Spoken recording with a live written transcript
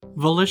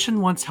Volition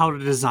once held a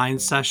design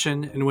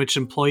session in which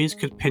employees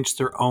could pitch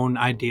their own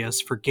ideas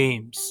for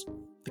games.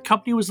 The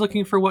company was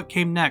looking for what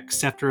came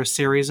next after a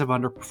series of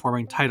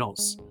underperforming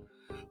titles.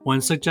 One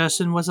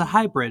suggestion was a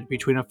hybrid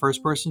between a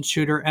first person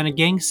shooter and a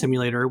gang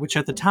simulator, which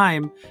at the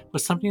time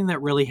was something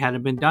that really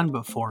hadn't been done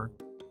before.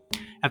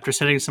 After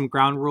setting some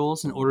ground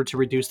rules in order to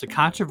reduce the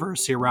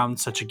controversy around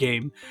such a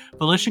game,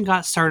 Volition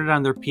got started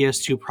on their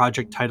PS2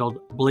 project titled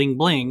Bling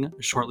Bling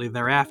shortly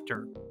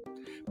thereafter.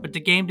 But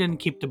the game didn't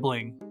keep the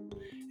bling.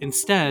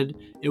 Instead,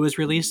 it was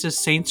released as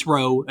Saints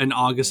Row in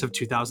August of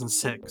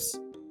 2006.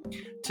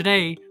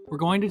 Today, we're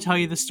going to tell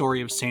you the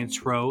story of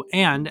Saints Row,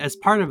 and as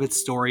part of its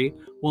story,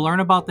 we'll learn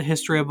about the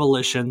history of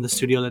Volition, the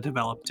studio that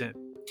developed it.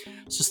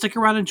 So stick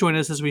around and join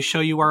us as we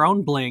show you our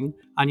own bling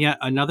on yet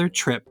another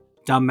trip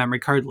down memory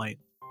card lane.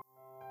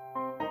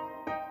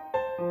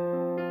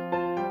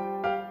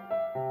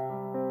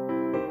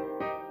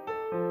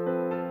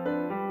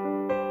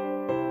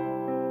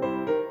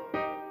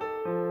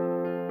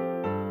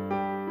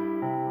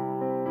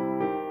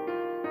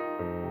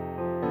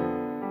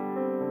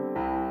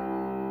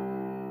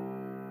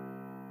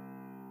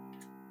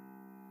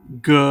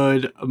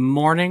 Good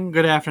morning,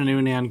 good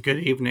afternoon, and good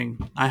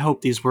evening. I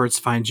hope these words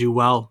find you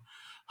well.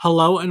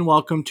 Hello and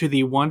welcome to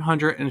the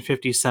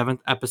 157th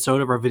episode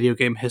of our video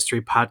game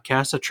history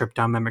podcast, A Trip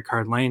Down Memory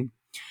Card Lane.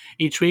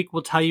 Each week,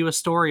 we'll tell you a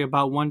story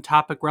about one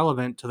topic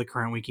relevant to the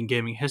current week in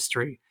gaming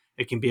history.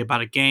 It can be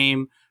about a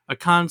game, a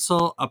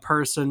console, a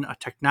person, a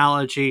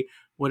technology,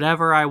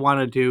 whatever I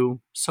want to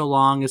do, so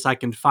long as I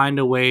can find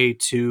a way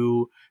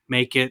to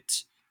make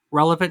it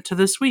relevant to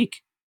this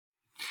week.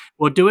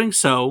 While doing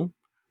so,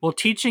 while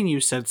teaching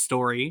you said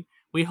story,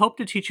 we hope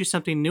to teach you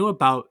something new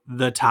about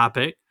the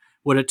topic,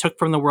 what it took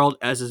from the world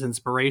as its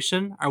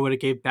inspiration, or what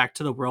it gave back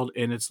to the world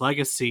in its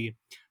legacy.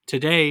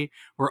 Today,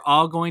 we're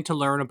all going to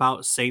learn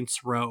about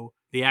Saints Row,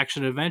 the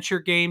action-adventure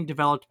game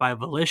developed by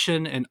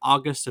Volition in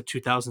August of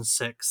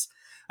 2006.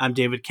 I'm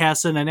David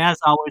Casson, and as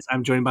always,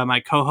 I'm joined by my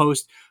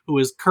co-host, who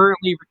is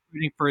currently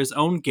recruiting for his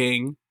own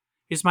gang.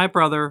 He's my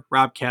brother,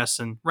 Rob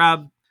Casson.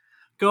 Rob,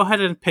 go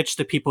ahead and pitch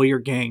the people your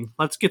gang.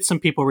 Let's get some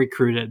people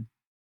recruited.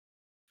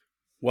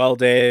 Well,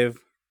 Dave,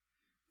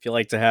 if you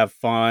like to have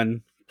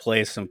fun,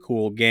 play some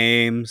cool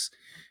games,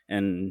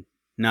 and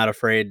not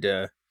afraid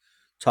to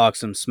talk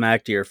some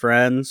smack to your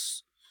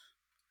friends,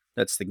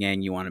 that's the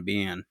gang you want to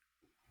be in.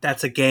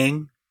 That's a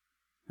gang?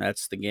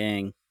 That's the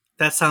gang.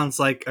 That sounds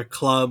like a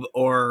club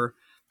or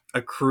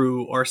a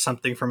crew or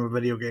something from a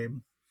video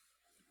game.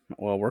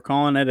 Well, we're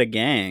calling it a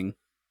gang.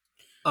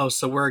 Oh,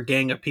 so we're a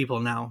gang of people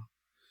now.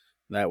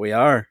 That we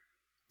are.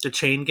 The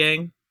chain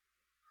gang?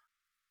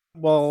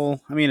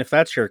 Well, I mean, if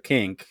that's your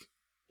kink.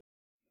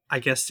 I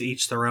guess to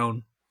each their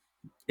own.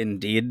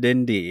 Indeed,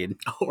 indeed.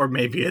 Or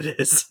maybe it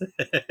is.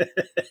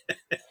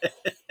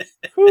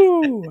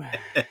 Woo!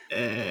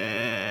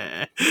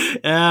 There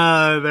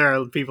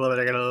are people that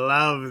are going to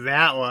love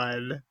that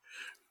one.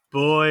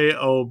 Boy,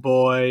 oh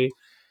boy,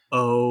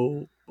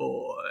 oh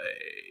boy.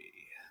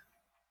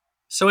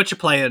 So what you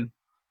playing?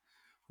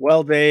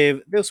 Well,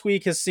 Dave, this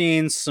week has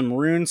seen some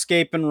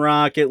RuneScape and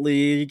Rocket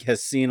League,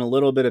 has seen a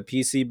little bit of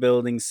PC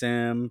Building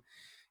Sim,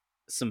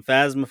 some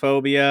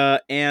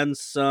Phasmophobia, and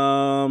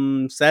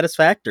some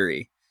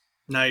Satisfactory.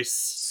 Nice.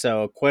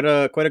 So quite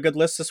a good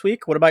list this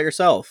week. What about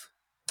yourself?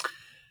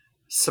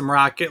 Some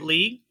Rocket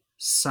League,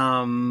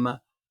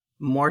 some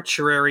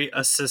Mortuary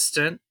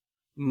Assistant,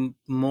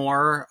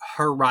 more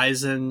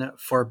Horizon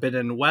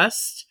Forbidden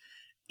West,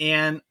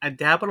 and I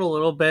dabbled a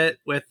little bit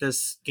with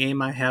this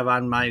game I have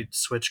on my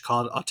Switch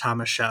called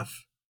Automa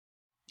Chef.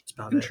 That's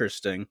about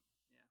Interesting.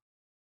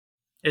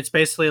 It's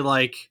basically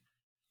like,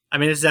 I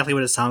mean, it's exactly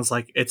what it sounds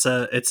like. It's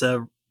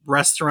a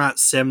restaurant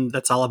sim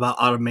that's all about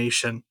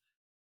automation.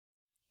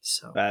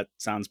 So that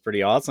sounds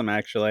pretty awesome,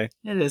 actually.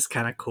 It is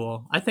kind of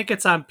cool. I think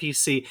it's on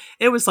PC.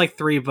 It was like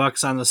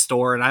 $3 on the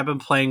store, and I've been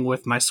playing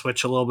with my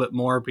Switch a little bit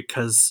more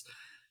because,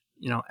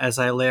 you know, as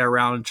I lay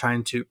around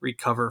trying to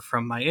recover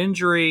from my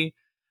injury,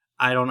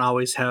 I don't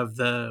always have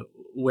the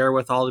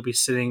wherewithal to be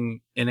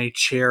sitting in a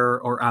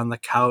chair or on the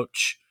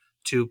couch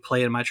to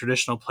play in my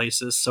traditional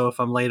places. So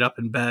if I'm laid up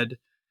in bed,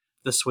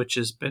 the Switch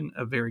has been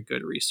a very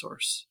good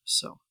resource.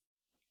 So,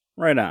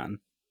 right on.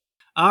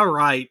 All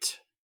right.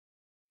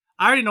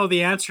 I already know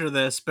the answer to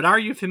this, but are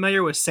you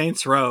familiar with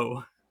Saints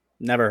Row?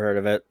 Never heard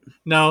of it.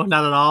 No,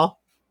 not at all.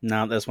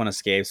 No, this one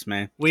escapes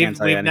me. Can't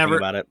tell you anything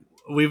about it.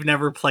 We've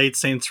never played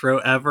Saints Row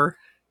ever.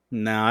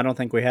 No, I don't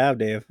think we have,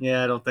 Dave.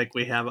 Yeah, I don't think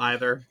we have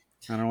either.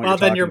 I don't know what you're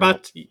talking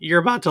about.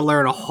 You're about to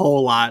learn a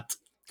whole lot.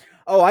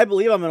 Oh, I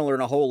believe I'm going to learn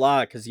a whole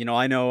lot because, you know,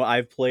 I know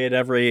I've played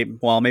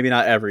maybe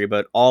not every,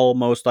 but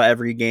almost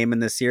every game in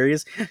this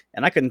series,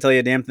 and I couldn't tell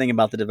you a damn thing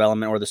about the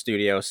development or the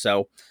studio,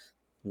 so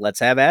let's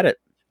have at it.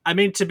 I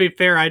mean, to be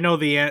fair, I know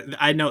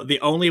the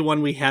only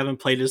one we haven't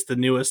played is the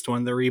newest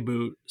one, the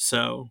reboot,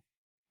 so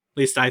at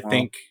least I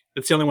think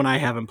it's the only one I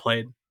haven't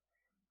played.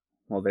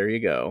 Well, there you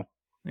go.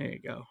 There you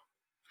go.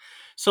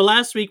 So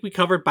last week we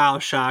covered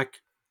BioShock,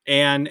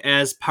 and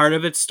as part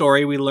of its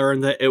story, we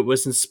learned that it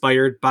was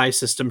inspired by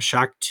System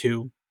Shock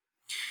 2.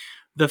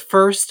 The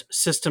first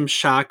System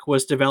Shock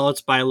was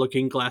developed by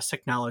Looking Glass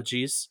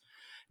Technologies.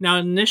 Now,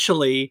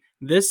 initially,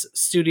 this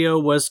studio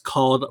was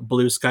called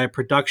Blue Sky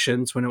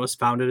Productions when it was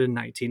founded in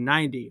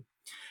 1990.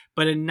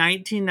 But in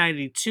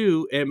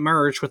 1992, it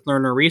merged with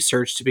Lerner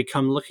Research to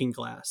become Looking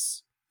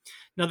Glass.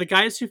 Now, the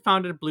guys who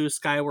founded Blue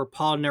Sky were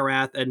Paul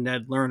Nerath and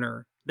Ned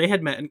Lerner. They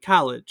had met in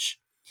college.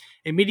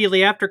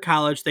 Immediately after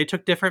college, they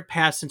took different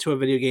paths into a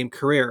video game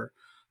career.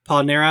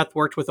 Paul Nerath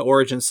worked with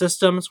Origin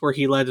Systems, where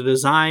he led a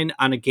design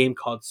on a game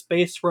called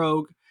Space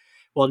Rogue,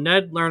 while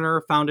Ned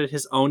Lerner founded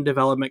his own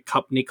development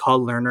company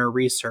called Lerner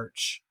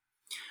Research.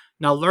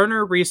 Now,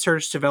 Lerner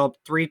Research developed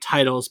 3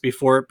 titles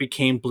before it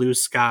became Blue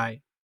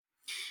Sky.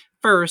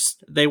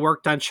 First, they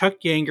worked on Chuck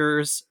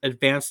Yeager's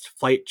Advanced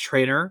Flight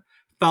Trainer,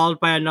 followed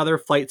by another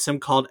flight sim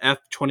called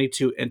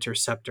F-22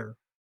 Interceptor.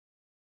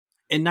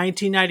 In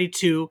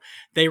 1992,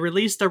 they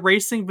released a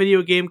racing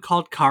video game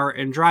called Car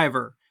and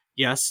Driver.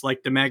 Yes,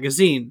 like the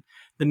magazine.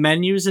 The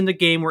menus in the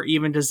game were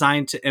even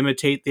designed to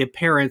imitate the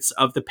appearance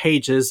of the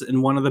pages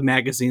in one of the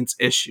magazine's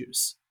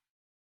issues.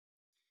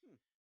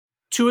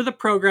 2 of the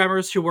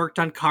programmers who worked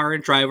on Car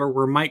and Driver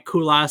were Mike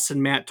Kulas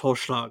and Matt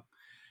Toschlog.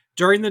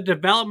 During the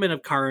development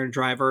of Car and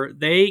Driver,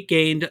 they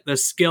gained the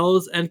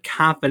skills and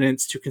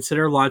confidence to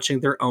consider launching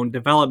their own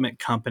development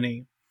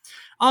company.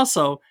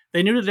 Also,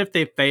 they knew that if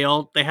they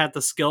failed, they had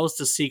the skills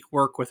to seek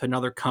work with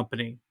another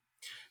company.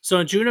 So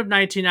in June of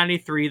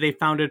 1993, they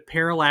founded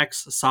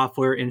Parallax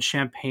Software in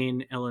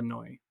Champaign,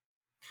 Illinois.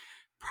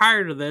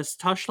 Prior to this,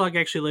 Toschlog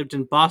actually lived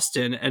in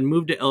Boston and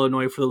moved to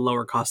Illinois for the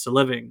lower cost of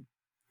living.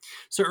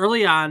 So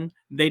early on,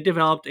 they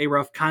developed a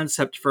rough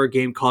concept for a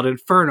game called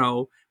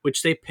Inferno,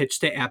 which they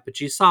pitched to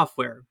Apogee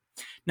Software.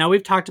 Now,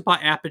 we've talked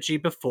about Apogee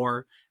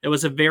before. It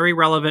was a very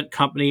relevant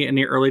company in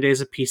the early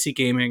days of PC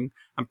gaming.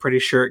 I'm pretty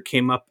sure it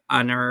came up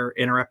in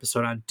our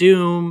episode on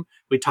Doom.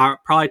 We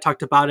probably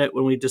talked about it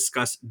when we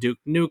discussed Duke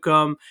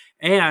Nukem,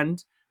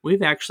 and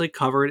we've actually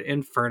covered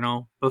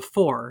Inferno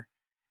before.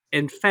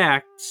 In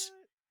fact,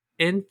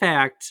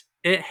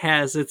 it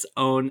has its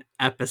own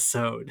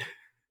episode.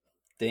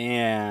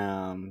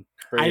 Damn,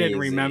 crazy. I didn't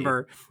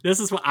remember. This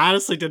is what I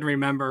honestly didn't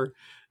remember.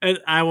 And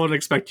I won't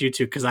expect you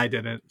to because I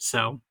didn't.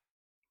 So.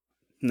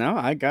 No,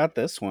 I got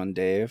this one,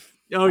 Dave.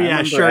 Oh I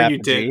yeah, sure Apogee.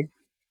 You did.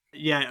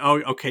 Yeah.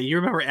 Oh, okay. You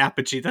remember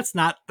Apogee? That's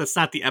not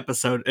the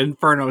episode.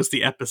 Inferno is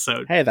the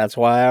episode. Hey, that's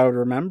why I would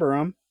remember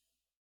them.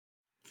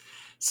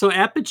 So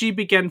Apogee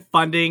began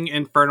funding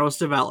Inferno's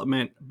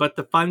development, but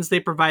the funds they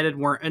provided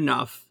weren't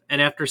enough,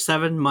 and after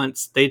 7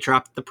 months, they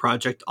dropped the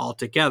project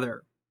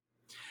altogether.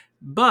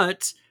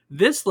 But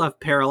this left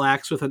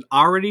Parallax with an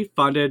already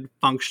funded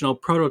functional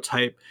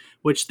prototype,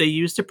 which they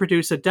used to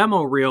produce a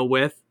demo reel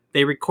with.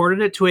 They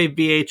recorded it to a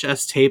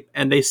VHS tape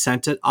and they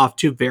sent it off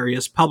to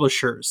various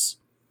publishers.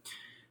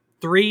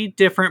 3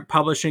 different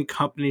publishing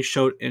companies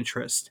showed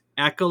interest: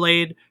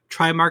 Accolade,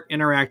 Trimark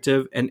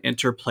Interactive, and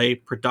Interplay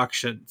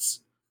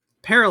Productions.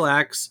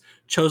 Parallax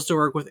chose to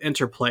work with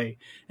Interplay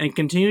and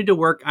continued to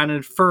work on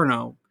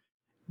Inferno.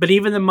 But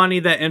even the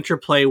money that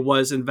Interplay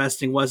was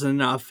investing wasn't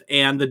enough,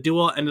 and the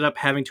duo ended up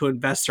having to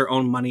invest their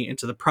own money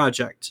into the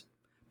project.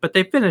 But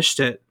they finished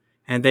it,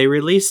 and they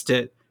released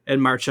it in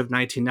March of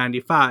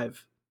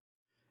 1995.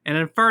 And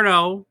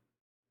Inferno,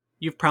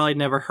 you've probably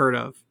never heard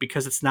of,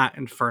 because it's not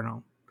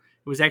Inferno.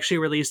 It was actually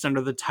released under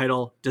the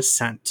title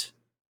Descent.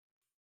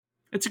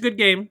 It's a good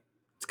game.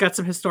 It's got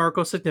some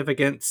historical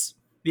significance.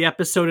 The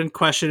episode in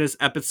question is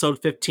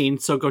episode 15,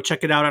 so go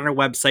check it out on our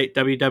website,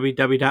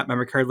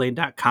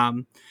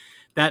 www.memorycardlane.com.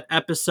 That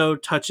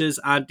episode touches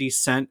on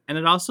Descent, and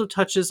it also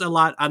touches a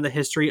lot on the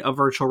history of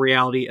virtual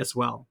reality as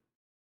well.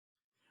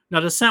 Now,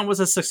 Descent was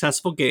a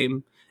successful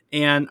game,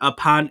 and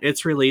upon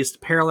its release,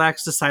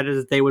 Parallax decided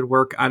that they would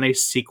work on a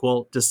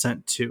sequel,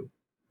 Descent 2.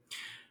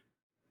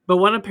 But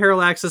one of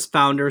Parallax's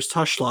founders,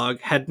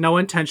 Toschlog, had no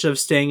intention of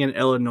staying in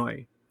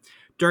Illinois.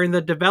 During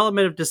the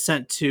development of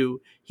Descent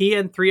 2, he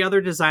and 3 other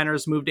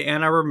designers moved to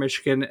Ann Arbor,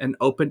 Michigan, and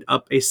opened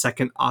up a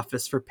second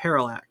office for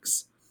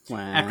Parallax.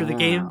 Wow.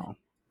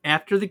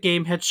 After the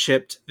game had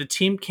shipped, the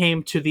team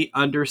came to the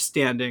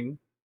understanding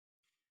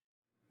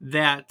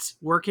that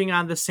working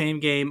on the same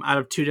game out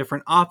of 2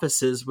 different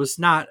offices was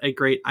not a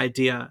great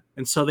idea,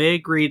 and so they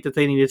agreed that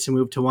they needed to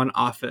move to one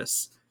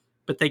office,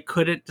 but they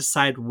couldn't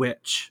decide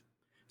which.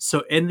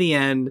 So in the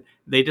end,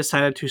 they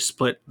decided to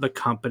split the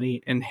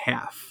company in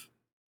half.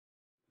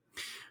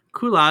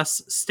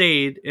 Kulas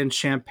stayed in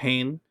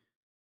Champaign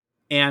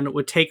and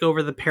would take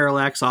over the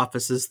Parallax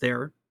offices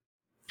there.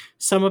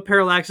 Some of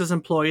Parallax's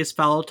employees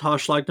followed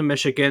Toschlog to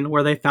Michigan,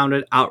 where they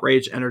founded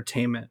Outrage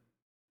Entertainment.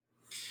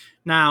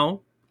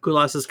 Now,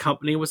 Kulas'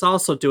 company was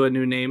also due a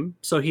new name,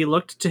 so he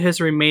looked to his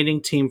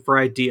remaining team for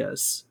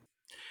ideas.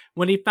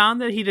 When he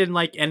found that he didn't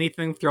like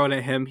anything thrown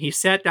at him, he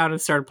sat down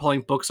and started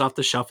pulling books off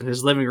the shelf in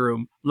his living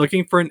room,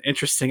 looking for an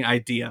interesting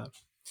idea.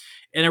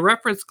 In a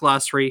reference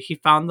glossary, he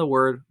found the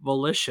word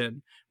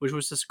volition, which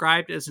was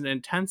described as an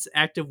intense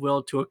active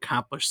will to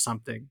accomplish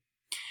something.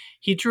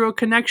 He drew a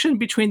connection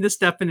between this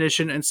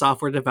definition and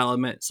software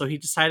development, so he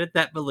decided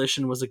that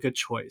volition was a good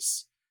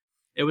choice.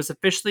 It was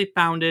officially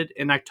founded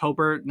in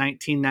October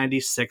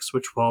 1996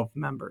 with 12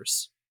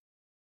 members.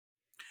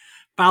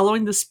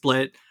 Following the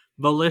split,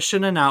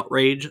 Volition and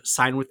Outrage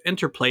signed with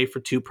Interplay for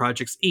 2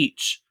 projects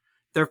each.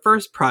 Their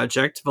first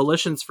project,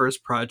 Volition's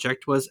first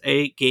project, was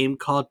a game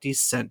called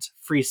Descent: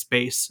 Free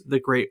Space: The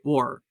Great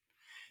War.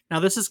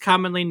 Now, this is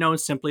commonly known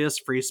simply as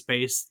Free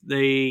Space.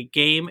 The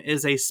game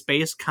is a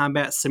space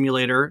combat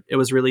simulator. It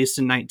was released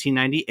in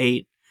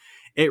 1998.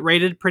 It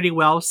rated pretty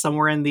well,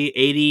 somewhere in the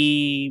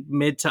 80,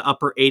 mid to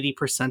upper 80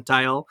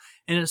 percentile,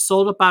 and it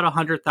sold about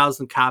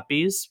 100,000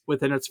 copies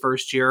within its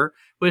first year,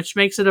 which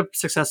makes it a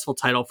successful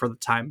title for the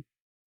time.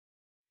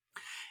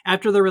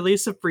 After the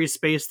release of Free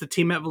Space, the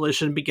team at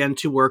Volition began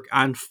to work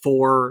on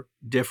 4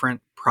 different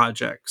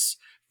projects: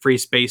 Free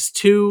Space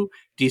 2,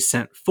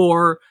 Descent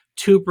 4,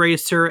 Tube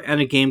Racer,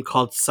 and a game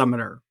called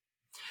Summoner.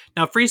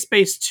 Now, Free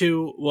Space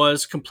 2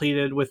 was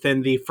completed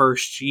within the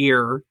first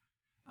year.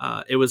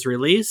 It was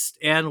released,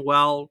 and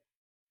well,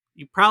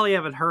 you probably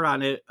haven't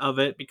heard of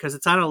it because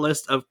it's on a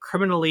list of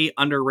criminally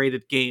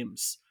underrated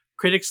games.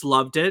 Critics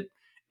loved it.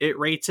 It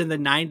rates in the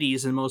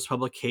 90s in most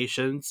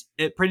publications.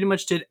 It pretty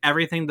much did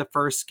everything the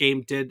first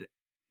game did,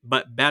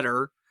 but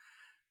better.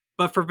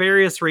 But for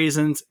various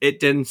reasons, it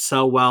didn't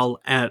sell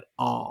well at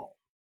all.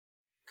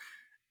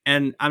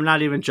 And I'm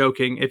not even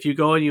joking. If you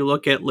go and you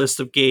look at lists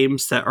of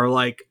games that are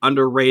like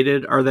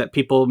underrated or that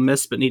people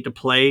miss but need to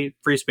play,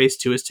 Free Space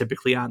 2 is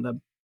typically on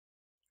them.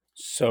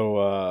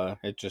 So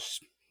it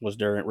just was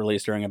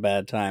released during a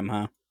bad time,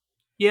 huh?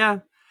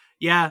 Yeah.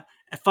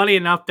 Funny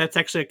enough, that's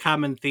actually a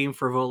common theme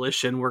for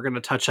Volition. We're going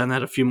to touch on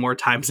that a few more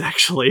times,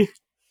 actually.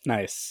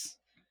 Nice.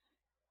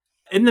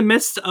 In the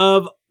midst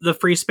of the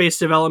Free Space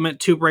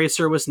development, Tube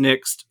Racer was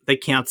nixed. They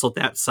canceled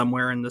that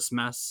somewhere in this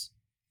mess.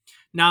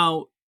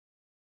 Now,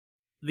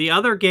 the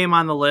other game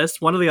on the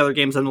list, one of the other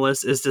games on the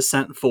list, is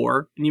Descent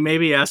 4. And you may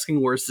be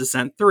asking, where's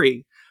Descent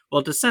 3?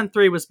 Well, Descent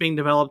 3 was being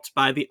developed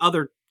by the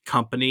other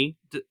company,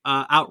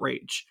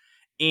 Outrage.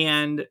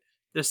 And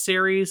the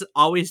series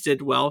always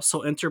did well,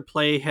 so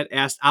Interplay had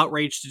asked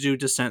Outrage to do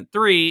Descent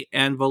 3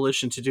 and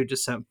Volition to do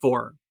Descent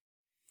 4.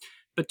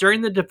 But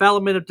during the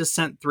development of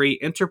Descent 3,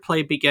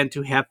 Interplay began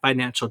to have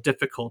financial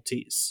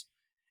difficulties.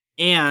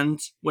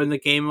 And when the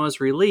game was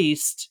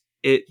released,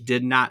 it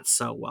did not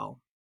sell well.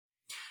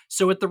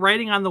 So with the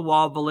writing on the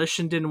wall,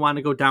 Volition didn't want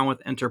to go down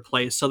with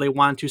Interplay, so they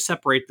wanted to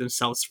separate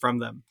themselves from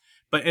them.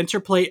 But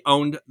Interplay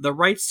owned the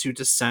rights to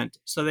Descent,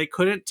 so they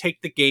couldn't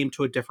take the game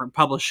to a different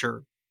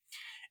publisher.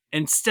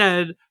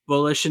 Instead,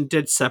 Volition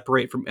did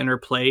separate from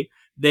Interplay.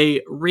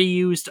 They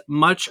reused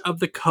much of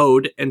the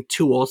code and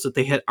tools that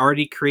they had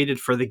already created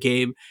for the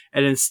game,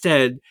 and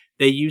instead,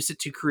 they used it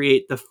to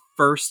create the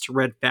first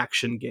Red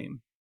Faction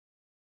game.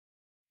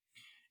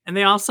 And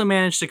they also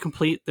managed to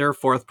complete their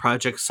 4th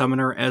project,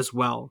 Summoner, as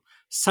well.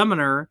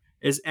 Summoner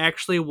is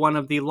actually one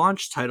of the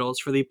launch titles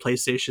for the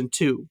PlayStation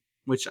 2,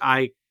 which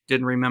I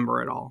didn't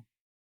remember at all.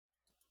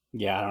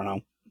 Yeah, I don't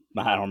know.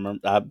 I don't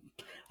remember.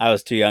 I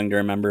was too young to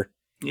remember.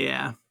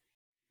 Yeah.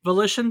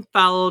 Volition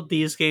followed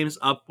these games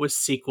up with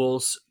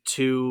sequels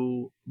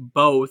to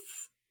both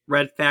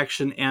Red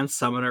Faction and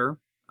Summoner.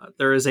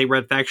 There is a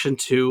Red Faction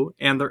 2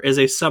 and there is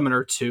a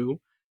Summoner 2.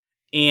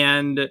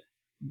 And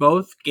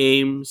both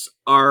games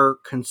are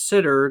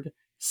considered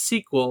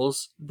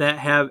sequels that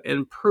have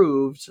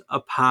improved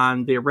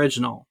upon the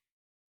original.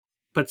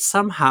 But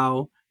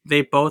somehow,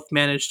 they both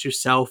managed to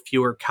sell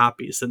fewer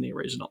copies than the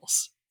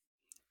originals.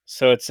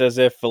 So it's as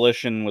if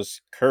Volition was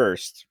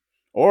cursed.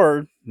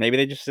 Or maybe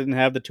they just didn't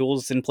have the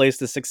tools in place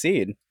to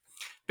succeed.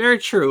 Very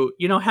true.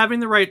 Having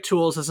the right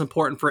tools is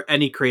important for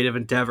any creative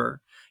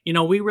endeavor.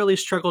 We really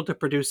struggled to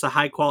produce a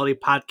high quality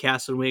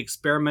podcast when we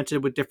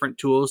experimented with different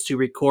tools to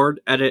record,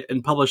 edit,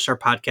 and publish our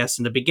podcast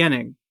in the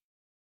beginning.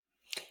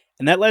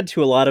 And that led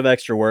to a lot of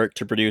extra work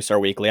to produce our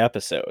weekly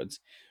episodes.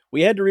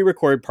 We had to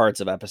re-record parts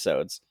of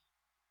episodes.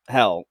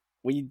 Hell,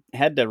 we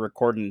had to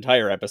record an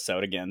entire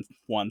episode again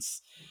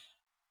once.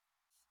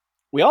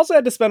 We also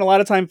had to spend a lot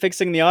of time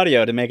fixing the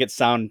audio to make it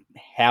sound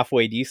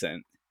halfway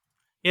decent.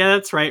 Yeah,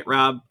 that's right,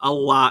 Rob. A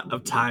lot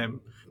of time.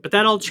 But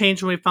that all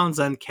changed when we found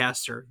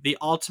Zencastr, the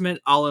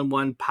ultimate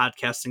all-in-one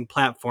podcasting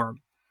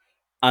platform.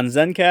 On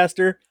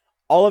Zencastr,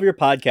 all of your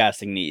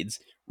podcasting needs,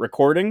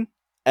 recording,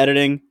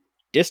 editing,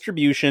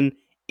 distribution,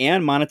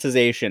 and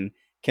monetization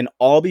can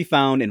all be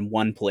found in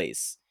one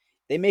place.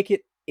 They make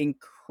it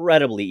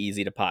incredibly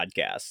easy to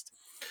podcast.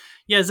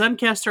 Yeah,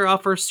 Zencastr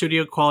offers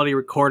studio quality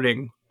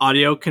recording.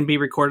 Audio can be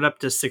recorded up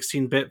to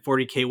 16-bit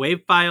 40K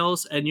WAV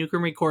files, and you can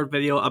record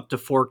video up to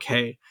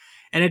 4K.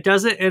 And it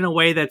does it in a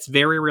way that's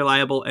very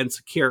reliable and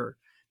secure.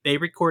 They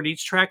record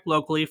each track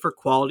locally for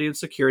quality and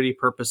security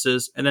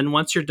purposes, and then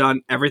once you're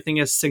done, everything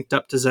is synced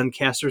up to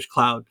Zencastr's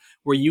cloud,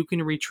 where you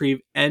can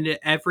retrieve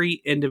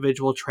every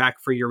individual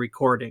track for your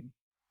recording.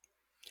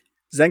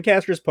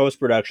 Zencastr's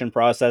post-production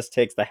process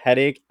takes the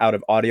headache out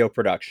of audio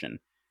production.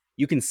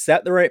 You can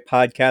set the right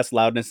podcast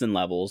loudness and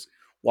levels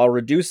while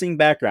reducing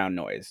background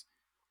noise,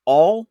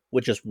 all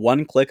with just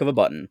one click of a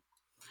button.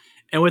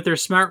 And with their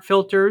smart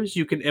filters,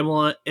 you can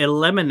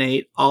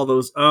eliminate all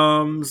those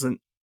and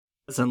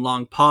and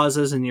long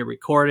pauses in your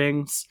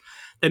recordings.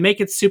 They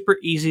make it super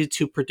easy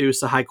to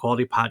produce a high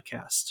quality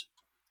podcast.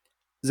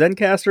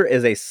 Zencaster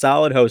is a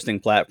solid hosting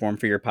platform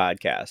for your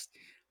podcast.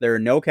 There are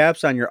no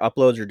caps on your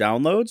uploads or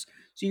downloads,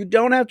 so you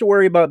don't have to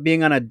worry about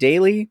being on a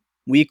daily,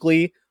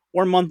 weekly,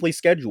 or monthly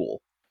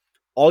schedule.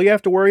 All you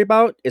have to worry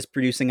about is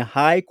producing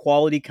high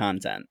quality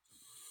content.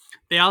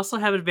 They also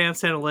have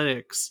advanced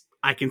analytics.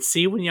 I can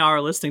see when y'all are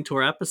listening to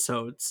our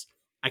episodes.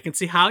 I can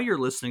see how you're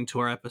listening to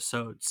our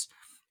episodes.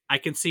 I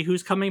can see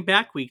who's coming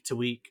back week to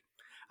week.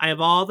 I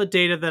have all the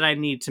data that I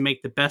need to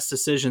make the best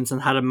decisions on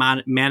how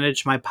to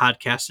manage my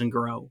podcast and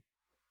grow.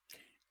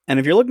 And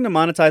if you're looking to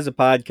monetize a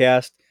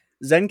podcast,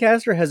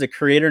 Zencaster has a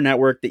creator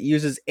network that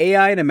uses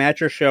AI to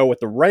match your show with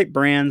the right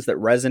brands that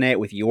resonate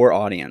with your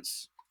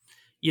audience.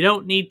 You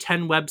don't need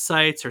 10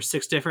 websites or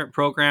 6 different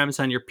programs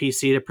on your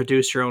PC to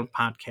produce your own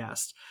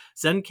podcast.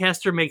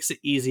 Zencaster makes it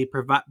easy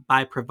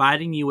by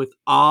providing you with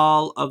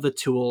all of the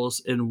tools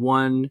in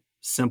one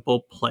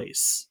simple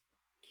place.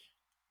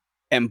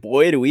 And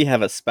boy, do we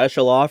have a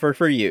special offer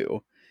for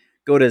you.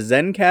 Go to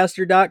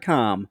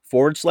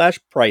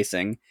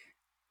zencaster.com/pricing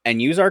and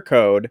use our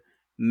code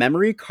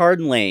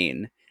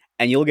MemoryCardLane,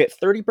 and you'll get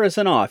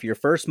 30% off your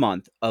first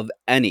month of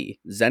any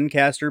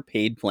Zencaster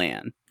paid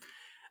plan.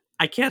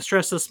 I can't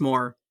stress this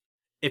more.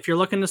 If you're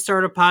looking to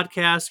start a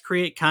podcast,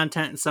 create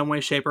content in some way,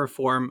 shape, or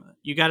form,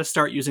 you got to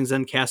start using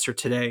Zencaster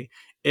today.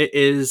 It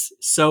is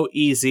so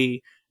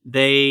easy.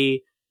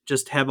 They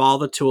just have all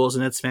the tools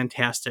and it's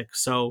fantastic.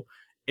 So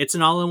it's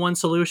an all-in-one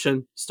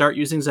solution. Start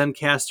using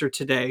Zencaster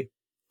today.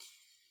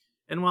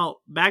 And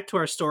well, back to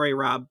our story,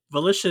 Rob.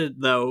 Volition,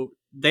 though,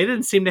 they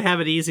didn't seem to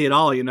have it easy at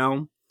all, you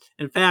know?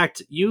 In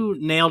fact, you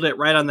nailed it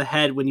right on the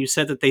head when you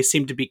said that they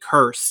seemed to be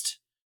cursed.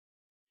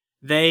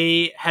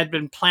 They had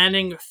been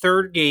planning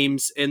third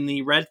games in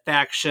the Red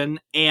Faction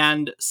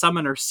and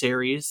Summoner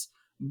series,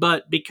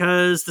 but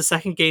because the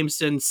second games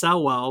didn't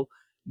sell well,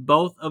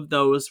 both of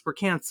those were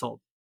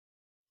canceled.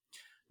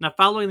 Now,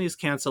 following these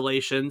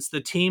cancellations,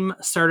 the team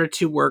started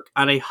to work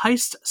on a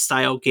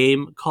heist-style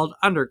game called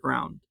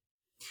Underground.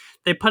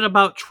 They put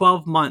about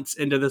 12 months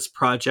into this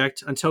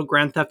project until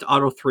Grand Theft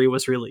Auto 3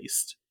 was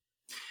released.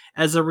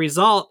 As a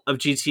result of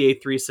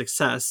GTA 3's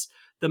success,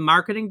 the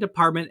marketing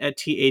department at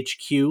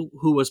THQ,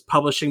 who was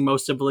publishing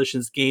most of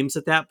Volition's games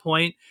at that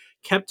point,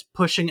 kept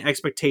pushing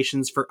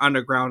expectations for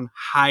Underground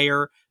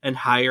higher and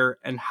higher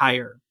and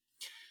higher.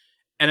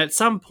 And at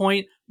some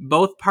point,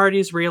 both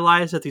parties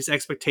realized that these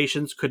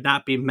expectations could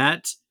not be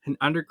met, and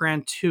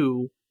Underground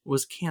 2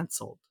 was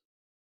canceled.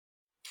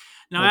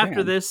 Now,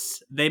 after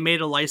this, they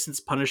made a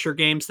licensed Punisher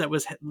games that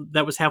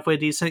was halfway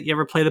decent. You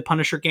ever play the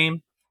Punisher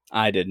game?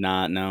 I did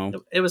not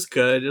know. It was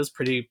good. It was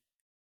pretty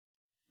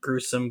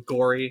gruesome,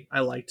 gory. I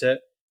liked it.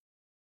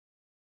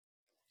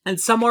 And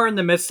somewhere in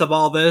the midst of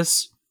all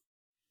this,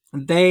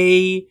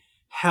 they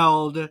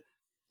held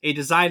a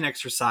design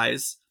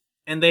exercise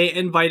and they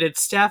invited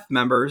staff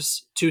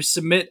members to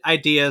submit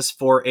ideas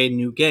for a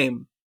new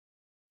game.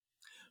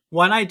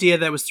 One idea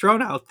that was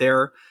thrown out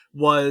there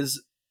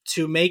was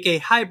to make a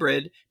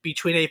hybrid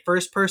between a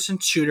first-person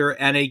shooter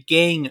and a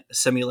gang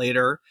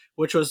simulator,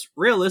 which was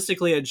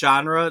realistically a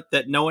genre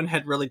that no one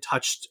had really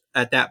touched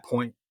at that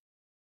point.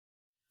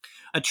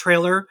 A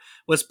trailer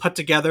was put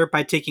together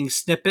by taking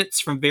snippets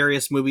from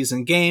various movies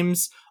and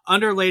games,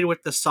 underlaid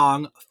with the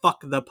song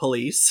Fuck the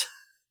Police.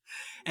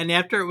 And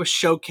after it was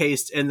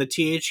showcased in the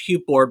THQ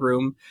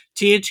boardroom,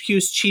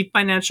 THQ's chief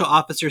financial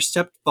officer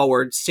stepped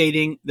forward,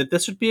 stating that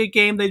this would be a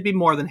game they'd be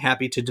more than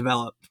happy to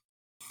develop.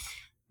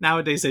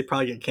 Nowadays, they'd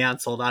probably get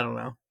canceled. I don't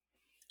know.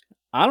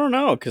 I don't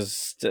know,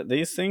 because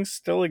these things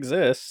still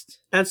exist.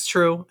 That's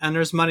true, and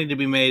there's money to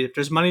be made. If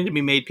there's money to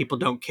be made, people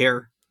don't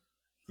care.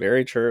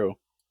 Very true.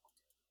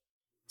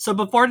 So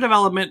before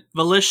development,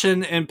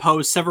 Volition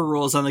imposed several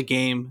rules on the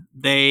game.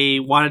 They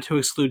wanted to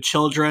exclude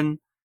children.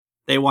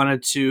 They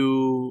wanted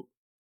to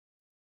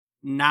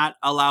not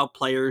allow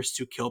players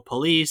to kill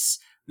police.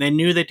 They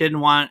knew they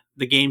didn't want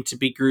the game to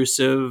be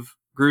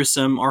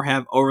gruesome or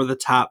have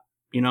over-the-top,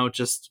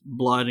 just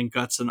blood and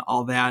guts and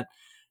all that,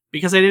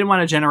 because they didn't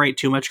want to generate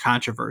too much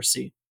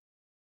controversy.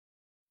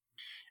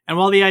 And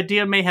while the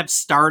idea may have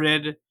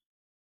started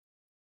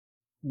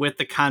with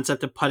the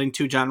concept of putting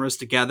two genres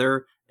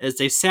together, as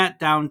they sat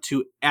down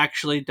to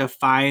actually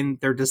define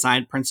their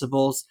design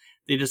principles,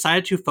 they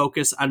decided to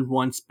focus on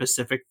one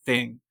specific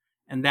thing,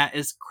 and that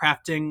is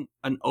crafting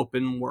an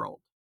open world.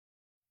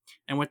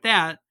 And with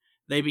that,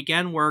 they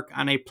began work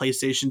on a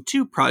PlayStation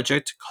 2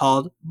 project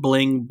called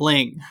Bling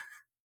Bling.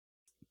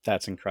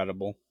 That's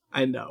incredible.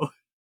 I know.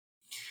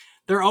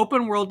 Their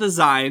open world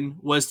design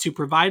was to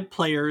provide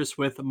players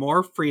with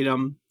more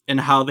freedom in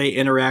how they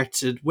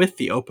interacted with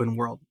the open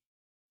world.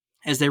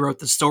 As they wrote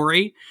the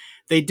story,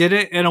 they did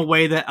it in a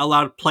way that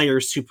allowed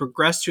players to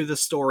progress through the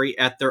story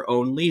at their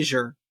own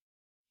leisure.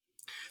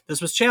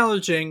 This was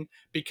challenging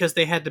because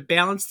they had to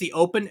balance the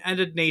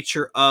open-ended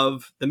nature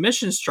of the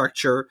mission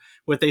structure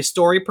with a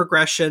story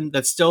progression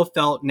that still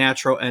felt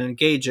natural and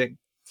engaging.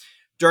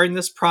 During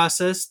this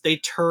process, they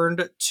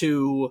turned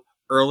to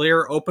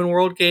earlier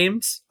open-world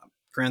games.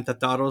 Grand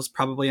Theft Auto is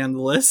probably on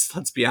the list,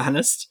 let's be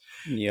honest,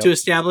 Yep. to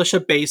establish a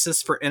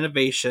basis for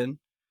innovation,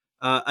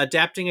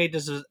 adapting a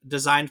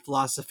design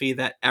philosophy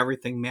that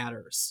everything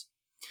matters.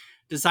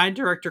 Design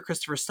director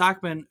Christopher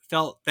Stockman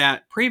felt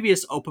that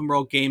previous open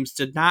world games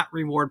did not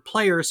reward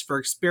players for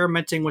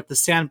experimenting with the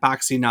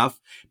sandbox enough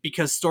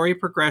because story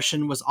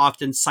progression was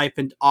often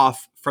siphoned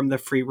off from the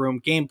free roam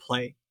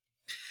gameplay.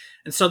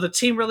 And so the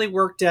team really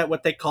worked at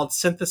what they called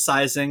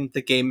synthesizing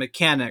the game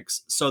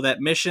mechanics so that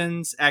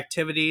missions,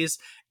 activities,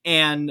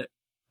 and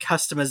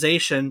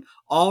customization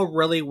all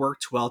really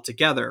worked well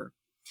together.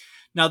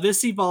 Now,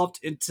 this evolved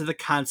into the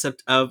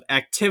concept of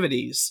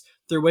activities,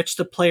 through which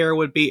the player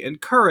would be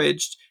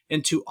encouraged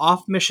into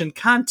off mission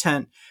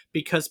content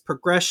because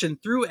progression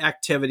through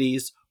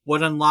activities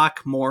would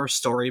unlock more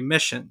story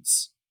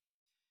missions.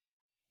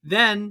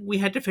 Then we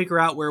had to figure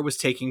out where it was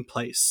taking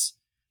place.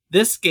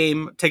 This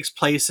game takes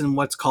place in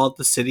what's called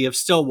the city of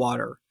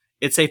Stillwater.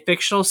 It's a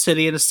fictional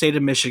city in the state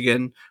of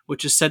Michigan,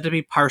 which is said to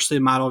be partially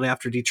modeled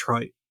after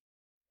Detroit.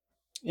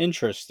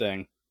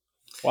 Interesting.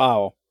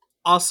 Wow.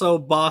 Also,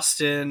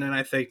 Boston and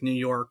I think New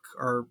York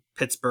or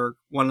Pittsburgh,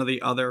 one or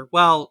the other.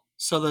 Well,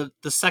 so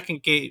the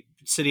second gate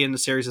city in the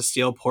series is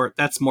Steelport.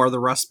 That's more the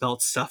Rust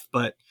Belt stuff,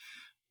 but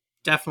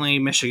definitely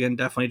Michigan,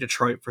 definitely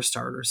Detroit for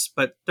starters.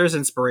 But there's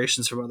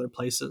inspirations from other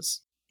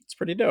places. It's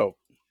pretty dope.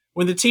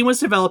 When the team was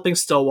developing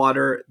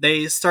Stillwater,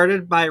 they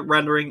started by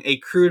rendering a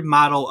crude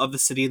model of the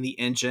city in the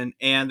engine,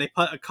 and they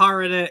put a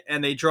car in it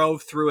and they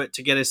drove through it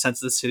to get a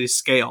sense of the city's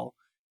scale.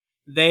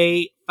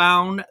 They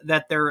found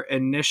that their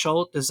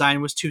initial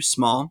design was too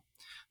small,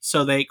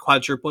 so they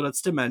quadrupled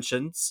its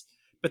dimensions,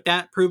 but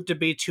that proved to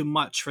be too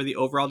much for the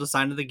overall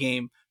design of the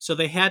game, so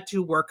they had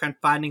to work on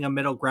finding a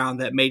middle ground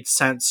that made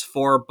sense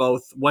for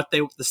both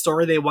the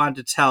story they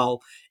wanted to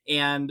tell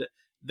and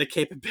the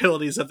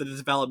capabilities of the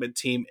development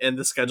team and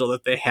the schedule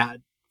that they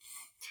had.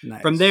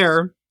 Nice. From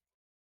there,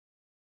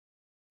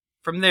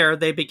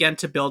 they began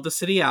to build the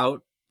city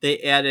out. They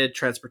added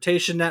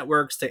transportation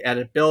networks, they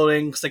added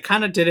buildings, they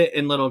kind of did it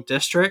in little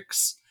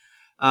districts.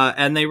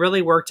 And they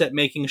really worked at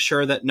making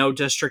sure that no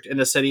district in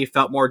the city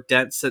felt more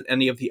dense than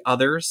any of the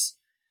others.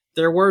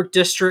 There were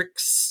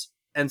districts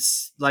and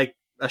like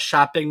a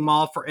shopping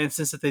mall, for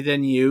instance, that they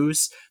didn't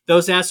use.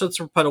 Those assets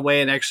were put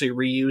away and actually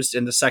reused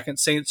in the second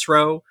Saints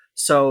Row.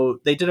 So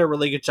they did a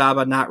really good job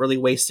on not really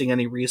wasting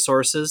any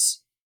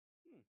resources.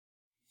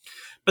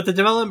 But the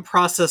development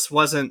process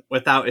wasn't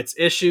without its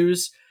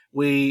issues.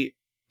 We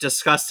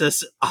discussed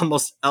this a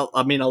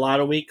lot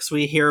of weeks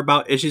we hear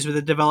about issues with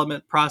the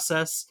development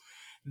process.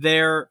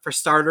 There, for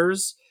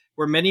starters,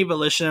 were many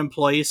Volition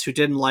employees who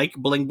didn't like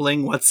bling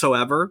bling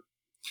whatsoever.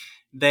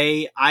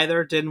 They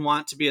either didn't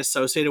want to be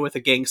associated with a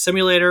gang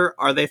simulator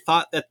or they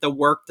thought that the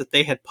work that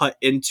they had put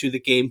into the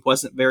game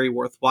wasn't very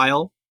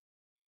worthwhile.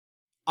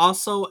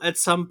 Also, at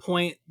some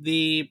point,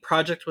 the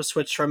project was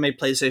switched from a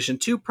PlayStation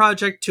 2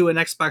 project to an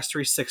Xbox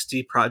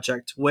 360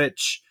 project,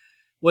 which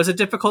was a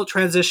difficult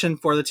transition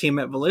for the team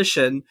at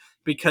Volition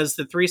because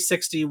the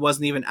 360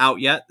 wasn't even out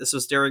yet. This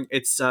was during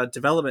its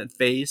development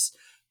phase.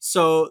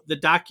 So the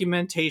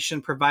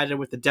documentation provided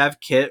with the dev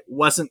kit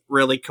wasn't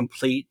really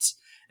complete.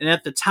 And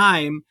at the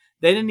time,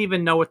 they didn't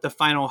even know what the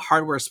final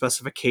hardware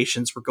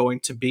specifications were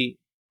going to be.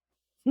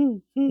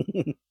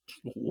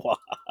 Wow.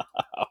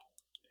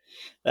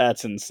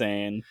 That's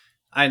insane.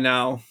 I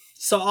know.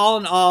 So all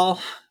in all,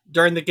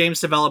 during the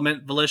game's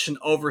development, Volition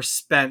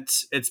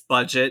overspent its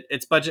budget.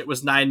 Its budget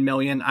was $9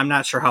 million. I'm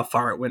not sure how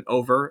far it went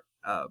over,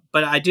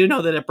 but I do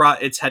know that it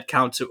brought its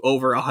headcount to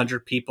over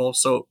 100 people,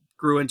 so it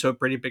grew into a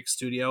pretty big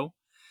studio.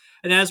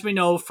 And as we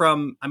know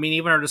from,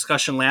 even our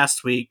discussion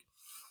last week,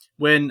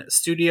 when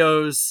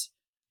studios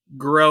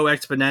grow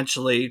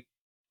exponentially,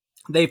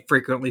 they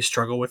frequently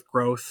struggle with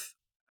growth.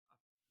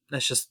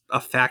 That's just a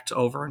fact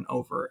over and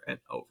over and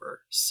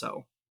over.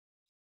 So,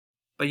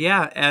 but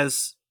yeah,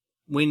 as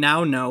we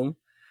now know,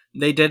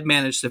 they did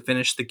manage to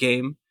finish the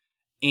game,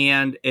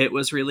 and it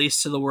was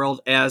released to the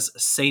world as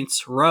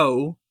Saints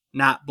Row,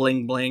 not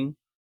Bling Bling.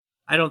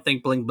 I don't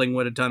think Bling Bling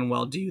would have done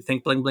well. Do you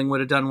think Bling Bling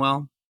would have done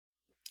well?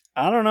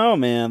 I don't know,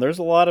 man. There's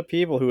a lot of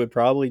people who would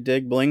probably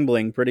dig Bling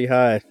Bling pretty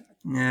high.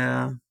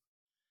 Yeah,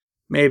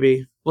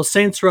 maybe. Well,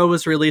 Saints Row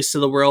was released to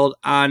the world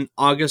on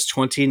August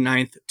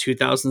 29th,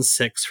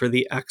 2006 for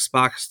the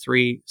Xbox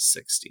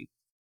 360.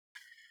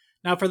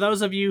 Now, for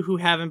those of you who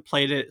haven't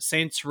played it,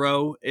 Saints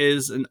Row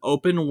is an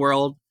open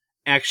world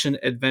action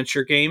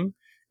adventure game.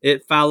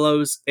 It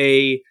follows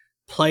a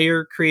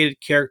player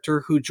created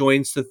character who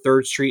joins the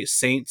Third Street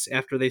Saints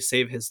after they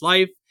save his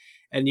life,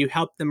 and you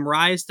help them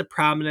rise to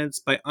prominence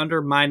by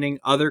undermining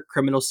other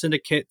criminal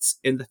syndicates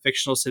in the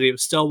fictional city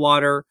of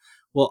Stillwater,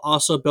 while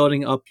also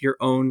building up your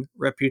own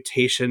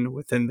reputation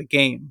within the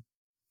game.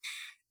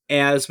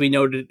 As we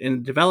noted in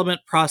the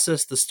development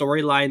process, the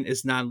storyline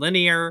is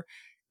nonlinear.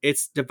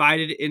 It's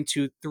divided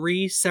into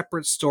 3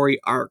 separate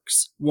story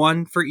arcs,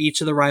 one for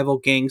each of the rival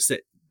gangs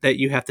that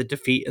you have to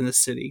defeat in the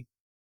city.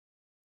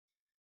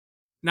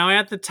 Now,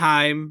 at the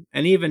time,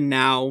 and even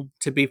now,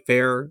 to be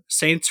fair,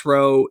 Saints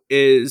Row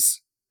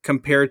is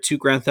compared to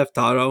Grand Theft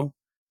Auto.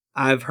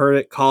 I've heard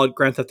it called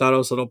Grand Theft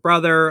Auto's little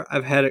brother.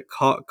 I've had it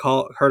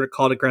heard it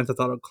called a Grand Theft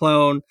Auto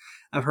clone.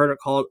 I've heard it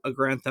called a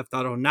Grand Theft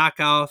Auto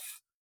knockoff.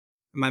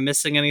 Am I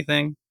missing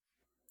anything?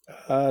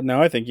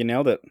 No, I think you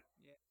nailed it.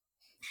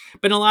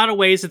 But in a lot of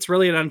ways, it's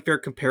really an unfair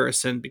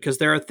comparison because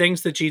there are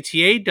things that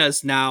GTA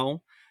does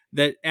now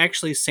that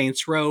actually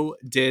Saints Row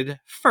did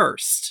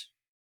first.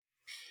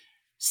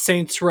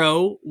 Saints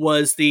Row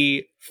was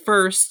the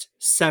first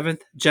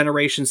seventh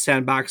generation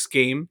sandbox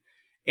game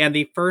and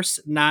the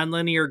first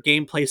nonlinear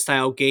gameplay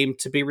style game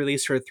to be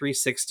released for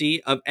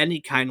 360 of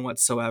any kind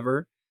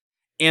whatsoever.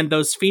 And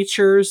those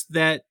features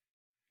that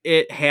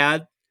it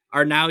had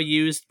are now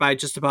used by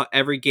just about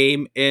every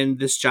game in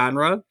this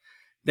genre.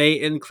 They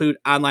include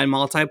online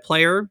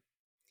multiplayer,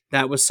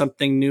 that was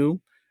something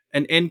new,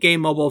 an in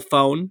game mobile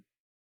phone,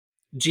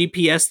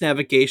 GPS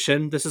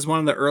navigation. This is one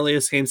of the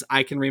earliest games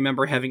I can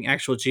remember having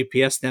actual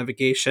GPS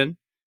navigation.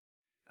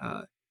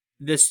 Uh,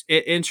 this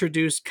it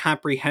introduced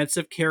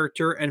comprehensive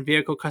character and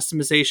vehicle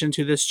customization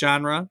to this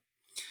genre,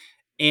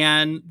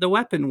 and the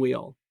weapon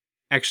wheel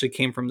actually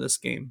came from this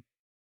game.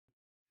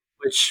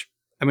 Which,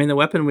 I mean, the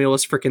weapon wheel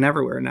is freaking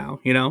everywhere now,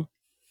 you know.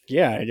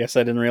 Yeah, I guess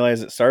I didn't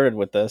realize it started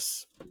with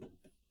this.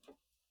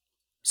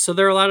 So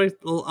there are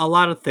a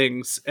lot of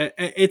things.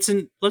 It's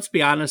an let's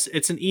be honest,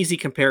 it's an easy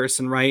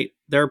comparison, right?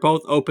 They're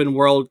both open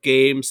world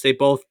games. They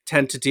both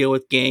tend to deal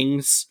with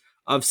gangs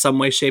of some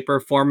way, shape,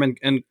 or form,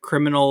 and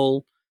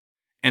criminal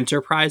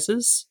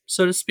enterprises,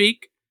 so to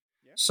speak.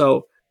 Yeah.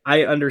 So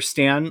I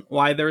understand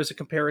why there is a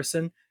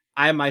comparison.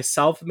 I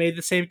myself made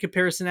the same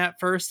comparison at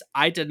first.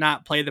 I did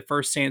not play the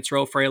first Saints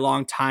Row for a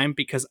long time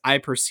because I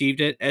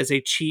perceived it as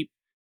a cheap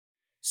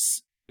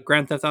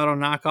Grand Theft Auto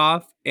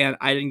knockoff, and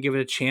I didn't give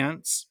it a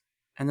chance.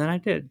 And then I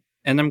did,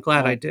 and I'm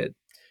glad I Well, did.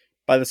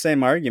 by the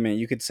same argument,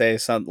 you could say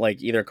some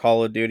like either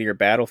Call of Duty or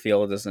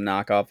Battlefield is a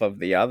knockoff of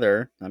the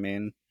other. I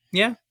mean,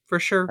 Yeah, for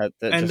sure. that's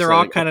And just they're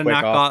all a kind of quick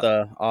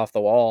knockoff, off the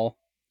wall.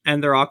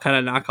 and they're all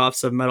kind of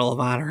knockoffs of Medal of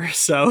Honor.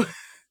 So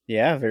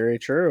Yeah, very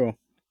true.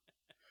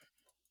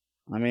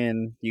 I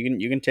mean,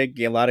 you can take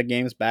a lot of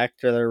games back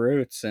to their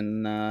roots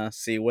and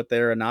see what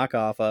they're a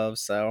knockoff of.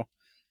 So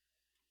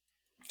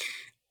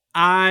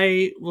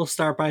I will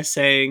start by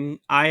saying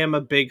I am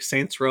a big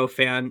Saints Row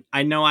fan.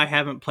 I know I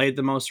haven't played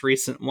the most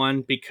recent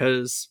one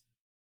because,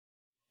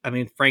 I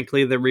mean,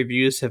 frankly, the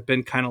reviews have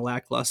been kind of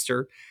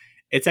lackluster.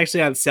 It's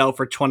actually on sale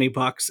for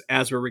 $20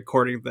 as we're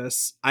recording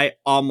this. I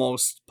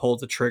almost pulled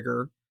the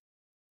trigger,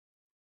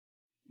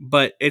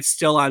 but it's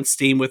still on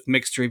Steam with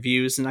mixed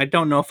reviews, and I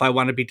don't know if I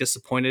want to be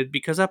disappointed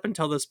because up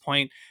until this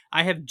point,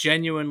 I have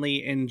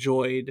genuinely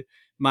enjoyed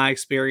my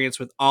experience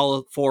with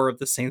all four of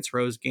the Saints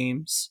Row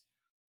games.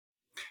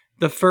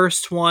 The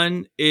first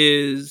one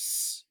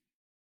is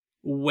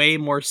way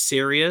more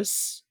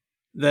serious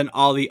than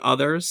all the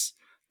others.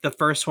 The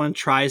first one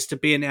tries to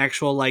be an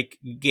actual like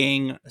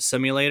gang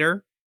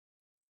simulator,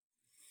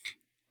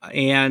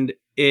 and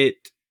I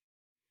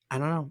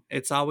don't know,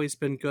 it's always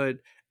been good.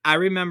 I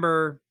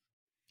remember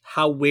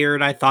how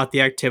weird I thought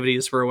the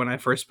activities were when I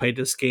first played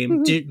this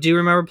game. Do you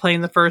remember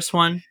playing the first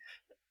one?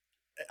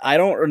 I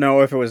don't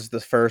know if it was the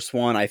first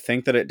one. I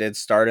think that it did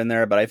start in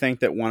there, but I think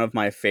that one of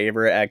my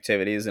favorite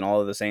activities in all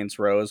of the Saints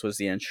Rows was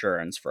the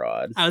insurance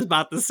fraud. I was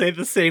about to say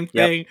the same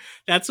Yep. thing.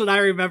 That's what I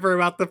remember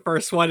about the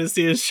first one is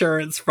the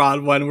insurance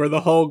fraud one, where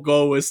the whole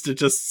goal was to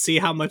just see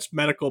how much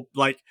medical,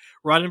 like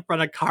run in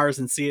front of cars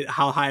and see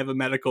how high of a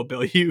medical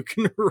bill you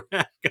can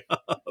rack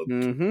up.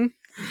 Mm-hmm.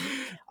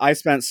 I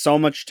spent so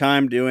much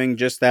time doing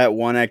just that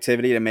one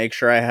activity to make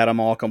sure I had them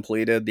all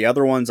completed. The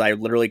other ones I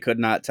literally could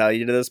not tell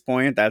you to this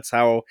point. That's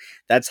how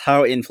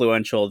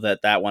influential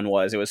that one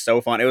was. It was so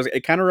fun.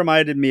 It kind of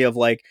reminded me of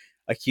like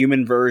a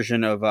human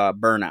version of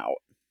Burnout.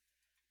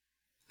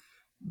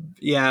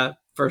 Yeah,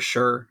 for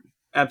sure.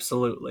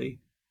 Absolutely.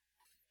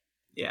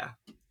 Yeah.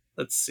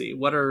 Let's see.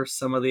 What are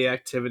some of the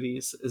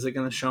activities? Is it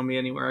going to show me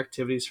anywhere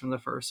activities from the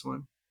first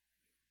one?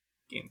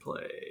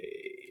 Gameplay.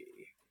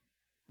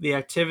 The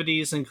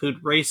activities include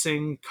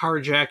racing,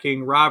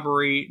 carjacking,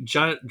 robbery,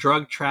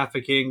 drug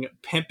trafficking,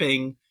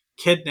 pimping,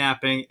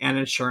 kidnapping, and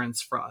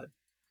insurance fraud.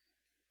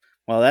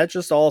 Well, that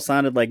just all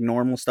sounded like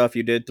normal stuff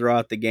you did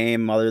throughout the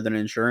game, other than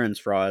insurance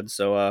fraud.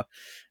 So,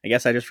 I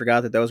guess I just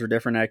forgot that those were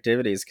different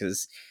activities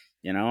because,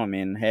 I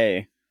mean,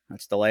 hey,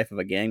 that's the life of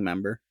a gang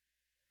member.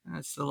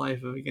 That's the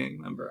life of a gang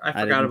member. I I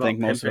forgot didn't think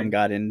about most of them pimping.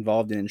 got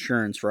involved in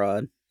insurance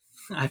fraud.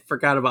 I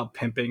forgot about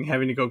pimping,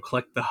 having to go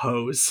collect the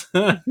hose.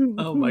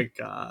 Oh my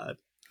god.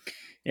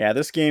 Yeah,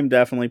 this game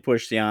definitely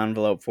pushed the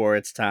envelope for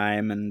its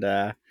time, and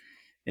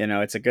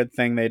it's a good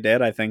thing they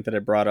did. I think that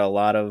it brought a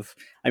lot of.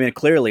 I mean,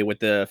 clearly with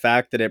the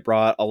fact that it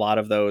brought a lot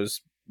of those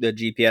the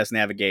GPS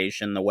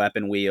navigation, the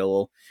weapon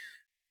wheel,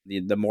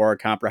 the more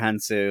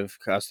comprehensive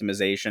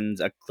customizations.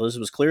 This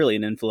was clearly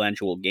an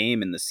influential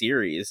game in the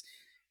series,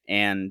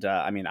 and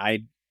I mean,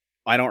 I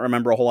don't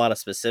remember a whole lot of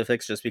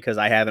specifics just because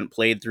I haven't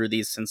played through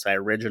these since I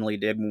originally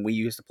did when we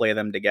used to play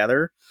them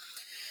together.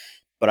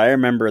 But I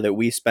remember that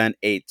we spent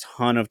a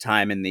ton of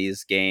time in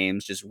these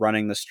games just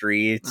running the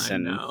streets I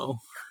and know.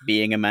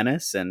 being a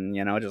menace and,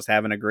 just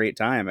having a great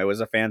time. It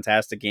was a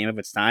fantastic game of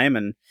its time,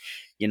 and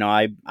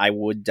I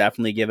would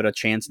definitely give it a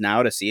chance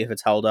now to see if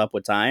it's held up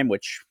with time,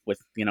 which with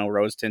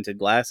rose tinted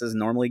glasses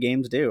normally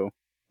games do.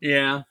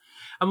 Yeah.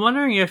 I'm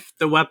wondering if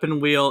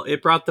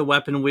it brought the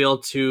weapon wheel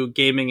to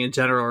gaming in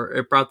general, or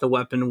it brought the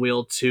weapon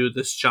wheel to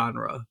this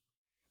genre.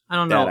 I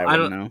don't That know. I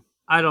wouldn't know.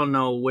 I don't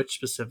know which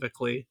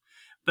specifically.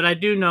 But I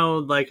do know,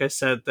 like I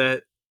said,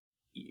 that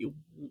you,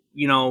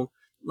 you know,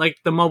 like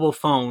the mobile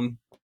phone,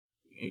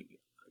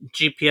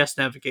 GPS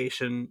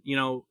navigation,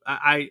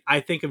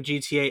 I think of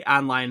GTA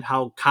Online,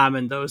 how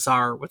common those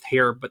are with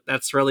here, but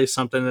that's really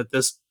something that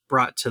this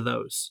brought to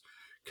those.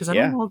 Because I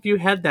don't Yeah, know if you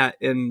had that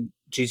in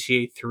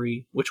GTA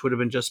 3, which would have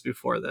been just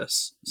before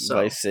this. So,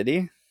 Vice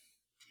City.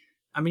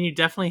 I mean, you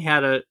definitely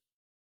had a.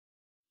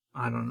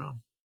 I don't know.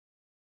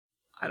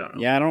 I don't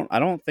know. Yeah, I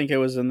don't think it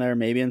was in there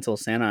maybe until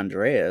San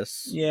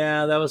Andreas.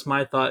 Yeah, that was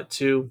my thought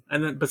too.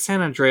 And then, but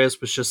San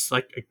Andreas was just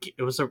like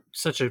it was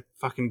such a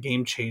fucking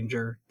game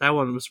changer. That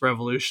one was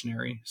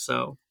revolutionary.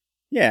 So,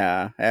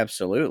 Yeah,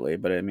 absolutely.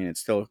 But I mean, it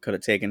still could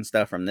have taken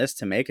stuff from this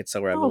to make it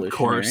so oh, of revolutionary.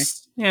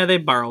 course, yeah, they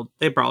borrowed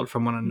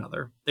from one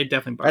another. They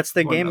definitely borrowed That's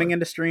from the one gaming another.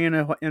 industry in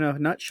a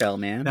nutshell,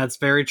 man. That's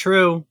very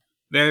true.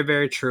 Very,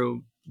 very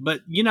true.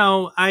 But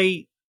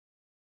I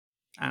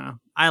don't know.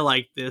 I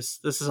like this.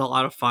 This is a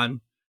lot of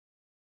fun.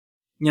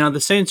 The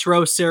Saints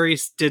Row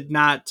series did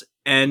not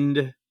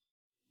end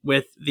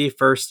with the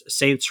first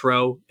Saints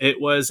Row. It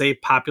was a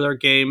popular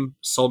game,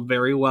 sold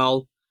very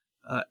well,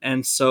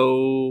 and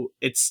so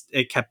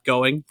it kept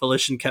going.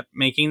 Volition kept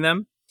making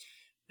them.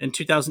 In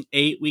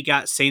 2008, we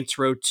got Saints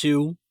Row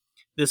 2.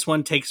 This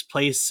one takes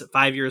place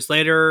 5 years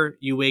later.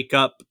 You wake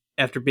up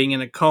after being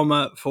in a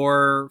coma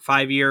for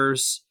 5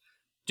 years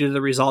due to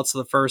the results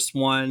of the first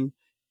one,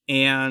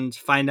 and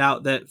find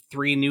out that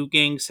three new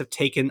gangs have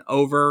taken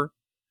over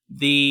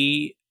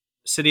the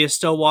city of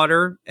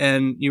Stillwater,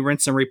 and you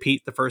rinse and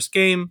repeat the first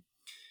game.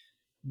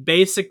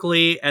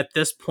 Basically, at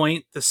this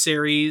point, the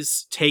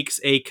series takes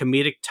a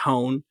comedic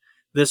tone.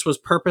 This was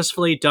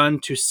purposefully done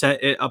to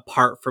set it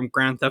apart from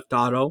Grand Theft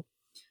Auto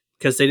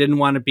because they didn't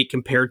want to be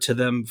compared to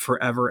them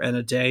forever and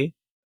a day.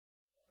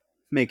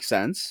 Makes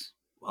sense.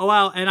 Oh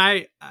well, and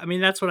I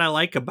mean that's what I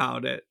like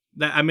about it.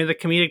 The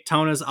comedic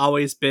tone has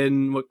always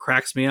been what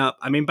cracks me up.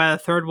 I mean, by the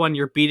third one,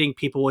 you're beating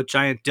people with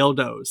giant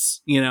dildos.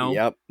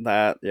 Yep,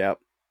 that. Yep.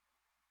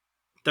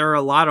 They're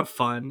a lot of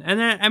fun, and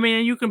then I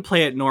mean, you can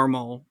play it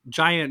normal.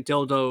 Giant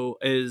dildo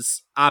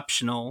is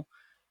optional,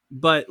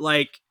 but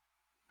like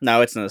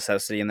No, it's a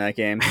necessity in that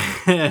game.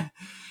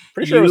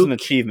 Pretty sure it was you an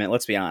achievement.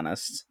 Let's be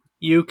honest.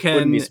 you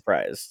Wouldn't be can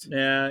surprised.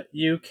 yeah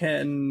you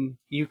can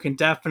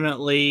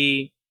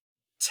definitely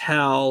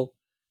tell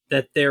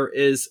that there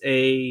is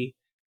a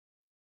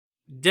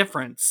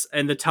difference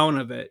in the tone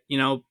of it.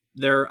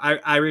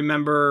 I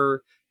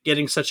remember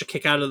getting such a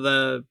kick out of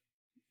the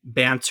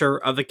banter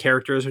of the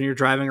characters when you're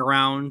driving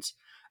around.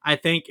 I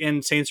think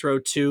in Saints Row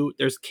 2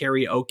 there's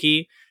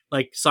karaoke.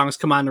 Like songs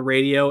come on the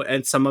radio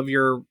and some of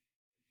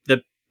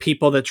the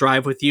people that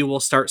drive with you will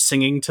start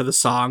singing to the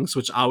songs,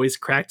 which always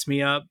cracked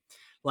me up.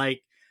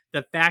 Like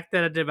the fact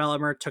that a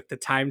developer took the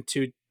time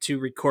to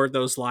record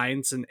those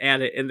lines and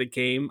add it in the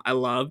game, I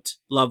loved,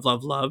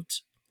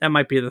 loved. That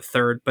might be the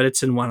third, but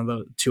it's in one of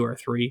the two or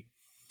three.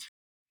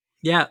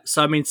 Yeah,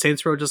 so I mean,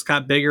 Saints Row just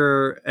got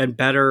bigger and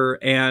better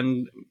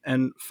and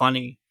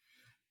funny.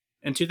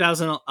 In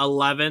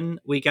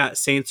 2011, we got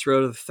Saints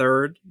Row the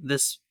Third.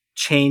 This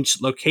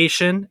changed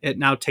location. It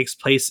now takes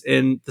place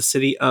in the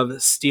city of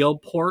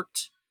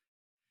Steelport.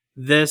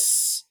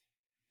 This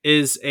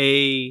is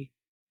they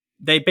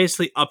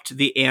basically upped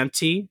the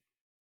ante.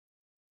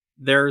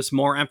 There's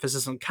more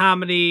emphasis on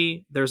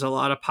comedy. There's a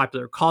lot of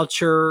popular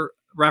culture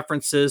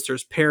references.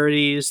 There's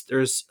parodies.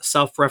 There's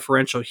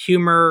self-referential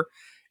humor.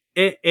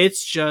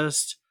 It's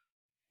just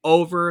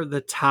over the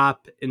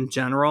top in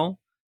general.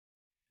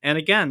 And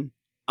again,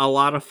 a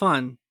lot of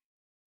fun.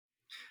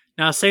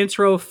 Now, Saints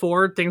Row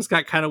 4, things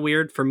got kind of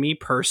weird for me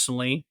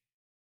personally.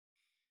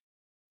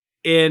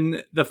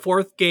 In the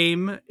fourth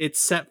game, it's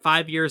set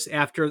 5 years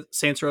after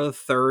Saints Row the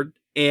Third,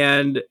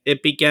 and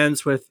it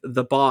begins with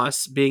the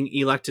boss being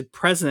elected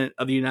president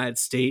of the United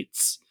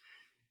States.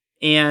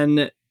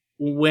 And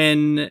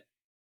when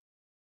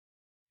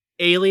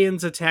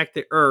aliens attack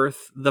the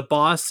Earth, the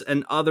boss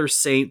and other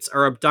saints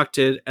are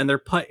abducted and they're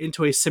put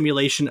into a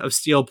simulation of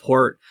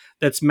Steelport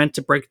that's meant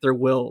to break their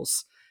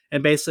wills.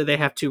 And basically, they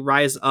have to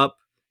rise up,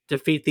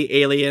 defeat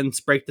the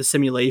aliens, break the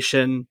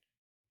simulation,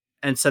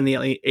 and send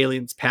the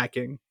aliens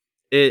packing.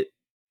 It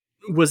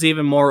was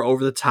even more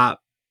over the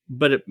top,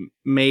 but it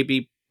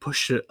maybe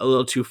pushed it a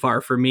little too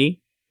far for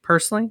me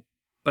personally.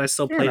 But I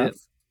still Fair played it.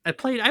 enough. I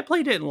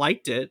played it and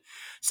liked it.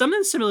 Some of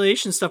the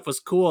simulation stuff was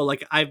cool.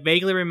 Like I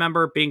vaguely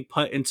remember being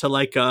put into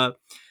like a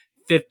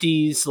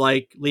 50s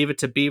like Leave It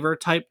to Beaver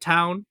type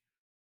town.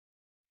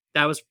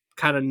 That was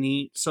kind of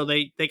neat. So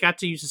they got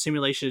to use the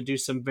simulation to do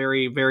some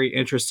very very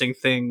interesting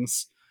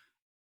things.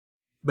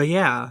 But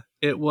yeah,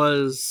 it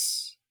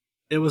was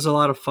a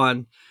lot of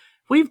fun.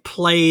 We've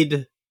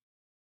played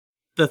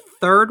the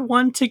third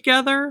one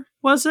together,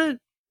 was it?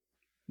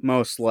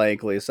 Most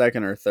likely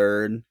second or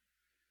third.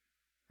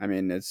 I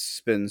mean,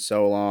 it's been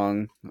so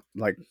long.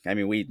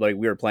 We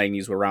were playing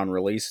these around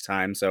release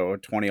time, so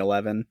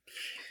 2011.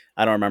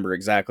 I don't remember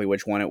exactly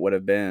which one it would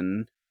have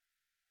been,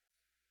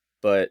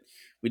 but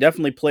we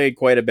definitely played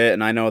quite a bit.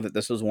 And I know that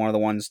this was one of the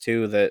ones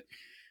too that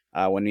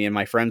when me and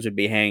my friends would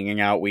be hanging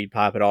out, we'd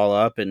pop it all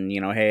up, and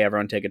hey,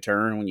 everyone take a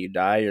turn. When you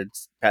die,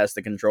 it's pass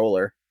the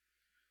controller.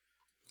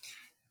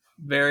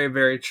 Very,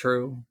 very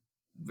true.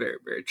 Very,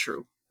 very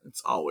true.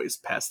 It's always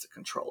past the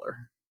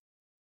controller.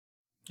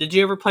 Did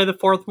you ever play the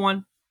fourth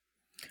one?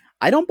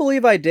 I don't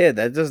believe I did.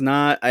 That does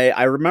not.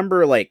 I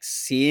remember like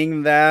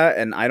seeing that,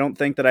 and I don't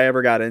think that I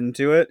ever got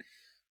into it.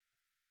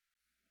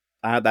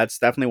 That's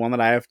definitely one that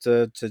I have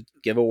to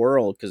give a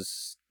whirl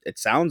because it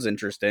sounds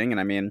interesting. And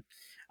I mean,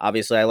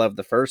 obviously, I love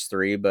the first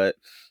three, but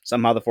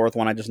somehow the fourth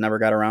one I just never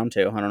got around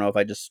to. I don't know if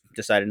I just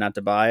decided not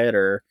to buy it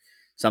or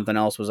something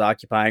else was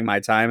occupying my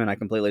time and I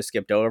completely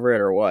skipped over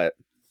it or what.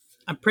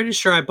 I'm pretty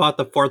sure I bought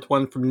the fourth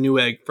one from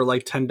Newegg for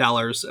like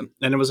 $10,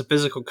 and it was a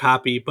physical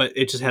copy, but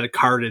it just had a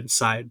card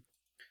inside.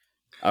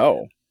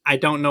 Oh, I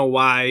don't know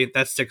why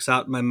that sticks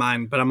out in my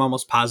mind, but I'm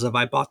almost positive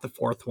I bought the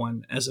fourth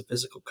one as a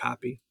physical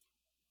copy.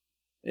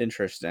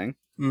 interesting.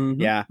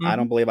 Yeah, Mm-hmm. I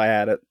don't believe I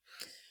had it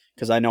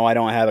because I know I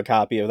don't have a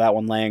copy of that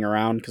one laying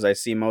around because I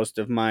see most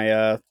of my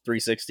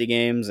 360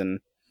 games and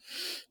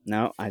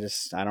no, I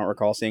don't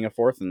recall seeing a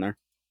fourth in there.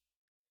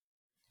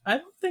 I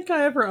don't think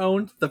I ever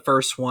owned the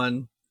first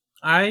one.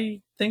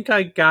 I think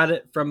I got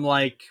it from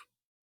like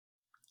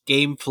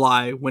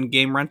GameFly when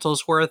game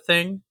rentals were a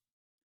thing.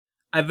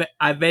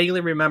 I vaguely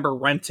remember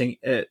renting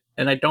it,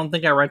 and I don't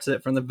think I rented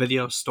it from the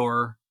video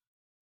store.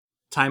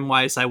 Time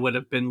wise, I would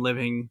have been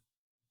living.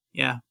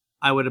 Yeah,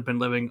 I would have been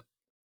living.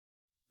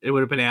 It would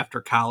have been after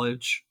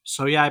college.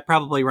 So yeah, I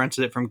probably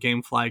rented it from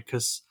GameFly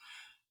because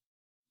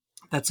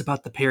that's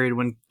about the period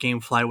when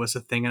GameFly was a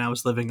thing, and I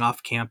was living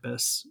off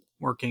campus,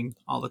 working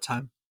all the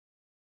time.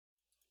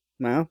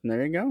 Well,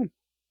 there you go.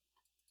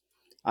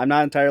 I'm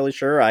not entirely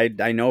sure. I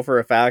know for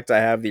a fact I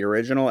have the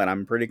original, and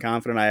I'm pretty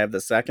confident I have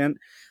the second.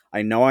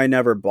 I know I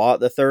never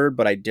bought the third,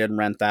 but I did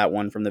rent that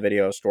one from the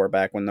video store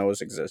back when those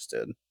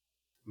existed.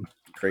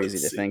 Crazy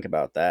Let's to see. think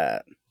about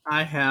that.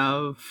 I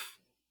have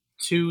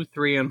 2,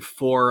 3, and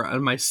 4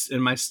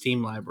 in my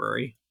Steam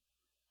library.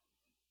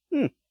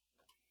 Hmm.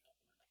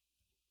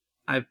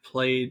 I've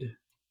played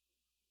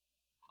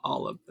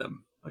all of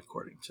them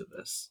according to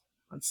this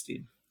on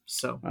Steam.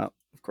 So, Well,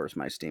 of course,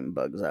 my Steam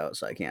bugs out,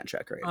 so I can't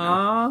check right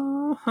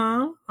now.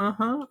 uh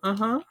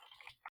huh.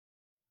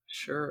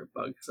 Sure, it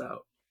bugs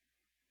out.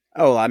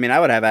 Oh, I mean, I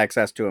would have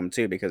access to them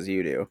too because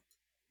you do.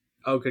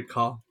 Oh, good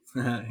call.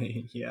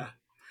 Yeah,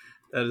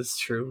 that is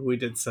true. We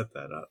did set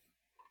that up.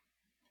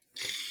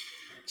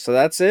 So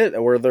that's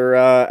it. Were there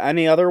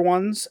any other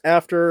ones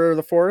after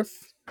the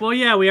fourth? Well,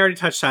 yeah, we already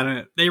touched on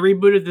it. They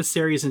rebooted the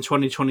series in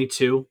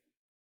 2022.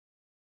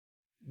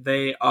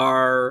 They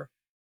are.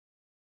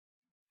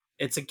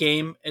 It's a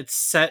game. It's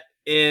set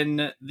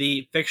in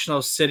the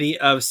fictional city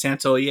of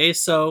Santo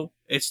Yeso.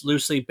 It's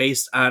loosely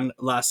based on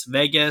Las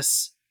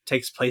Vegas.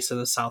 Takes place in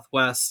the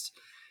Southwest.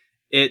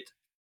 It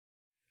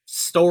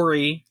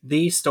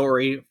the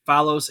story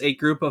follows a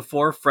group of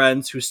four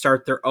friends who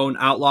start their own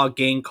outlaw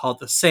gang called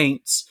the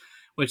Saints,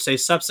 which they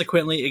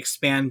subsequently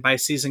expand by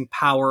seizing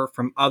power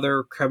from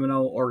other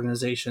criminal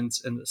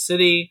organizations in the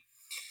city.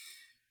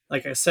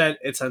 Like I said,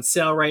 it's on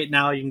sale right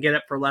now. You can get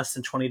it for less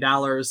than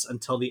 $20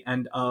 until the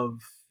end of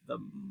the.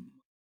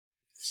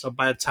 So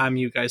by the time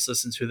you guys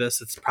listen to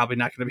this, it's probably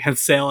not going to be on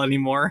sale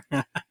anymore.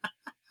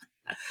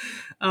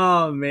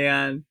 Oh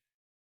man.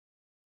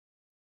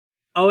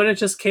 Oh, and it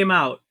just came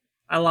out.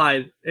 I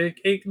lied.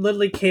 It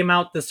literally came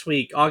out this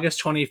week,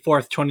 August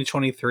 24th,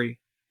 2023.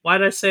 Why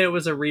did I say it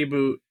was a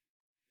reboot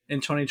in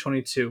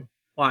 2022?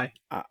 Why?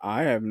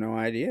 I have no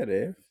idea,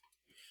 Dave.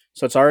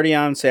 So it's already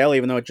on sale,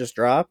 even though it just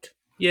dropped.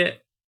 Yeah,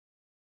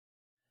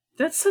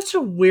 that's such a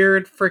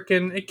weird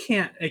freaking.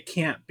 It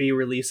can't be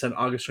released on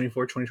August 24th,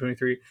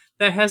 2023.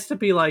 That has to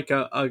be like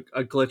a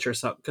glitch or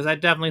something, because I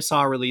definitely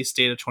saw a release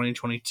date of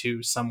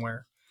 2022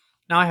 somewhere.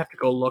 Now I have to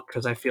go look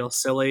because I feel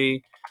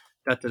silly.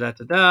 Da da da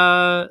da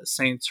da.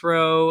 Saints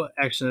Row,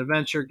 action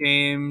adventure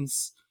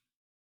games.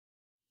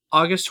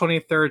 August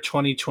 23rd,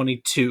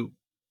 2022.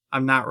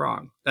 I'm not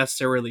wrong. That's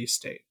their release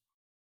date.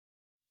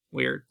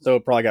 Weird. So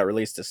it probably got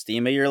released to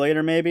Steam a year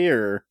later, maybe,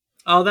 or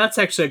Oh, that's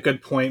actually a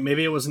good point.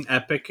 Maybe it was an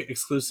Epic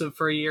exclusive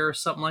for a year or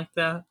something like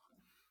that.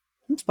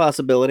 it's a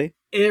possibility.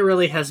 It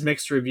really has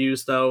mixed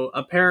reviews, though.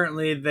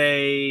 Apparently,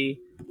 they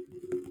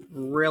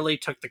really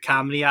took the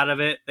comedy out of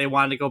it. They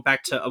wanted to go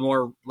back to a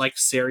more like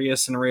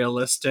serious and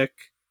realistic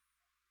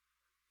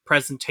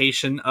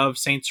presentation of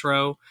Saints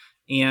Row,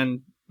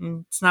 and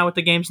it's not what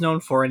the game's known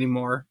for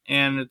anymore.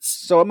 And it's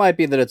So it might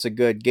be that it's a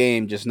good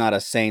game, just not a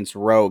Saints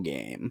Row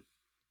game.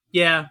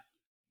 yeah,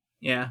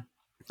 yeah,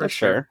 for That's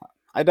sure. fair.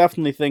 I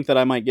definitely think that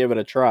I might give it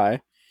a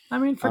try. I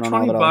mean, for I don't know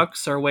 20 that I'll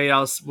bucks or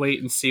I'll wait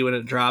and see when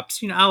it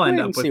drops. I'll end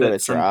wait up and see with what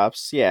it it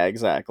drops. Yeah,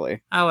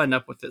 exactly. I'll end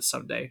up with it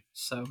someday.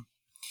 So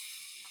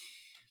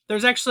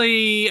There's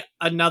actually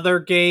another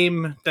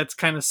game that's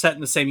kind of set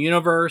in the same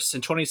universe. In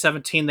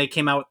 2017, they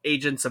came out with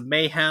Agents of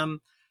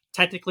Mayhem.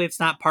 Technically, it's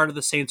not part of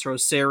the Saints Row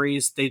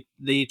series.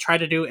 They try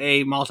to do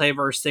a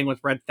multiverse thing with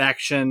Red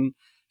Faction,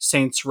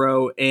 Saints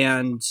Row,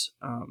 and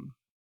I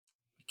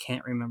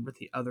can't remember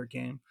the other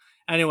game.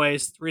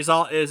 Anyways, the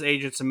result is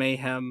Agents of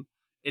Mayhem.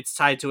 It's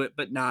tied to it,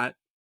 but not.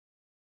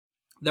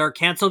 There are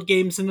canceled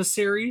games in the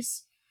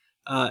series.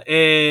 There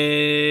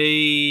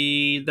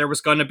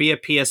was going to be a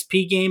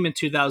PSP game in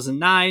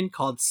 2009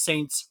 called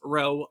Saints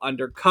Row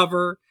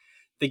Undercover.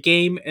 The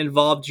game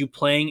involved you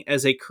playing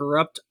as a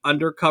corrupt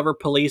undercover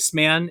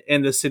policeman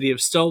in the city of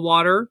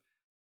Stillwater.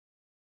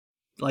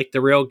 Like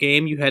the real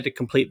game, you had to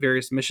complete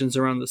various missions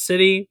around the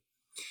city.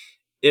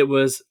 It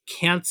was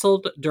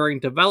canceled during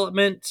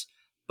development,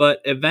 but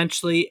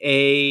eventually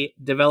a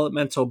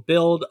developmental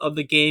build of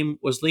the game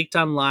was leaked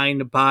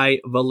online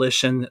by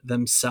Volition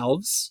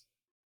themselves.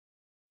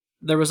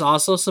 There was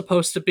also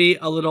supposed to be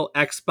a little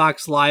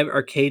Xbox Live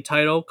arcade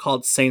title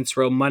called Saints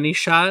Row Money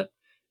Shot.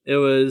 It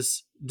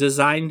was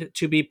designed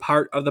to be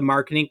part of the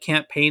marketing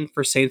campaign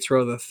for Saints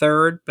Row the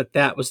Third, but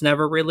that was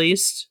never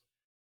released.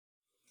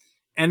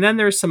 And then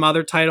there's some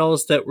other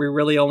titles that we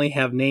really only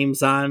have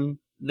names on.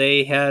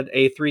 They had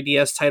a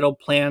 3DS title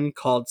plan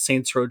called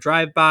Saints Row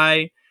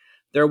Drive-By.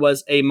 There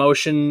was a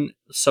motion,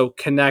 so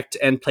Kinect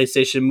and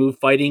PlayStation Move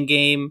fighting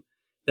game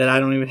that I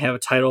don't even have a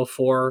title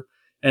for.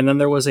 And then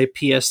there was a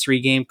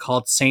PS3 game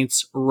called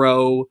Saints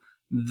Row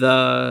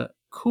the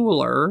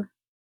Cooler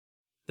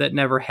that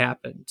never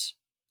happened.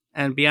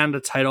 And beyond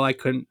the title, I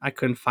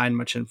couldn't find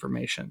much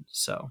information.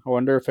 So I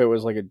wonder if it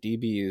was like a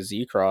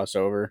DBZ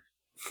crossover.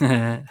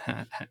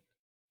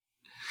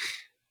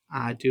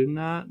 I do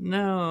not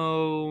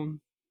know.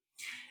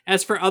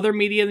 As for other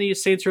media in the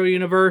Saints Row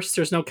universe,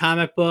 there's no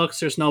comic books,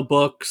 there's no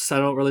books. I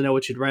don't really know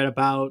what you'd write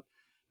about.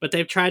 But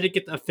they've tried to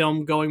get a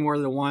film going more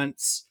than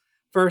once.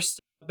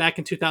 First, back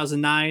in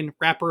 2009,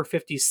 rapper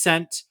 50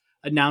 Cent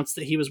announced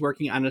that he was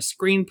working on a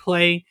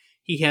screenplay.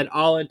 He had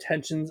all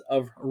intentions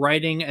of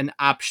writing and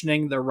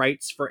optioning the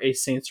rights for a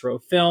Saints Row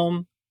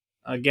film.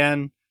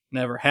 Again,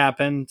 never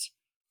happened.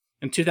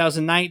 In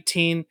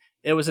 2019,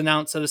 it was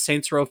announced that a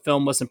Saints Row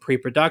film was in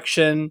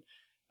pre-production.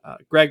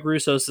 Greg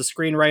Russo's the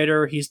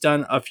screenwriter. He's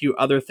done a few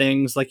other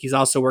things, like he's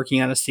also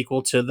working on a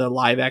sequel to the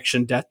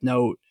live-action Death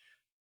Note,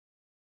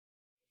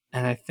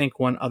 and I think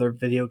one other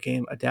video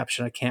game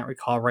adaptation I can't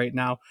recall right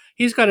now.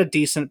 He's got a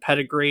decent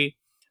pedigree,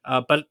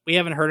 but we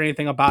haven't heard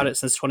anything about it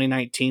since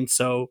 2019,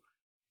 so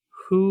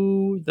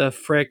who the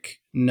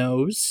frick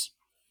knows?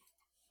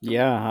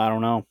 Yeah, I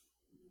don't know.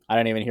 I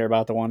didn't even hear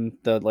about the one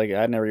that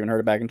I'd never even heard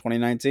it back in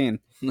 2019.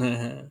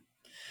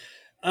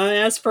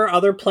 As for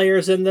other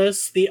players in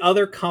this, the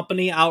other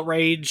company,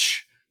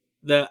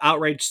 the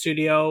Outrage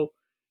studio,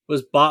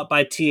 was bought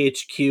by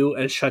THQ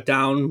and shut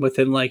down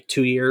within like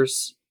 2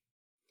 years.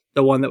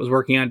 The one that was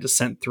working on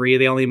Descent 3,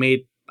 they only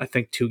made, I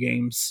think, 2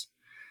 games.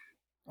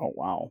 Oh,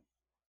 wow.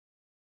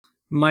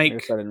 I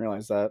guess Mike I didn't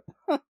realize that.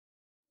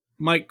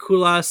 Mike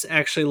Kulas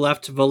actually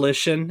left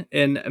Volition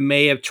in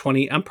May of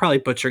 20. I'm probably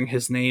butchering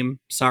his name.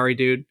 Sorry,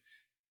 dude.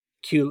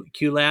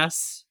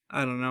 Kulas?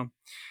 I don't know.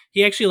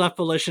 He actually left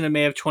Volition in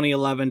May of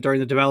 2011 during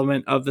the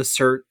development of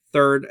the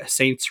third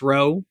Saints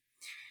Row.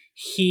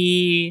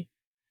 He,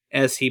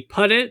 as he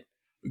put it,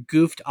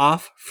 goofed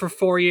off for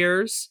 4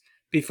 years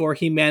before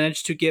he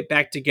managed to get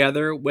back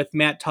together with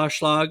Matt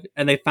Toschlog,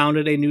 and they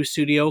founded a new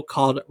studio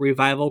called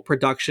Revival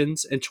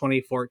Productions in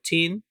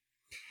 2014.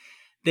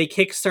 They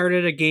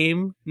kickstarted a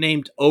game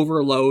named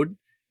Overload.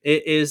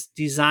 It is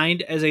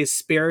designed as a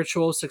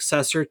spiritual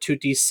successor to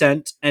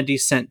Descent and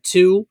Descent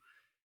 2,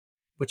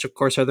 which of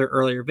course are their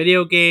earlier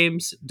video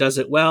games. Does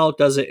it well,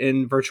 does it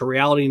in virtual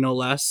reality, no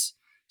less.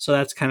 So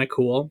that's kind of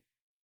cool.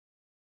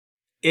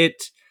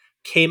 It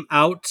came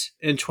out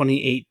in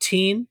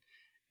 2018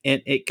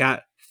 and it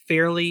got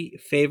fairly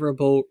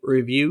favorable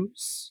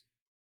reviews.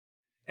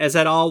 As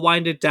that all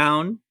winded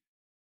down,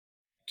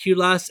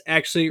 Kulas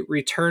actually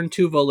returned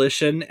to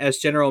Volition as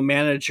general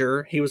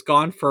manager. He was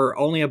gone for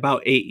only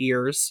about 8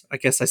 years. I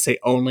guess I say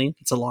only,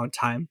 it's a long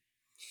time.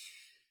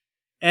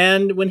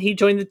 And when he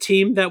joined the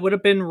team, that would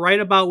have been right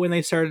about when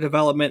they started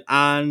development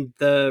on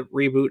the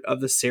reboot of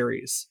the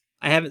series.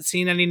 I haven't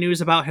seen any news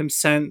about him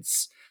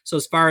since. So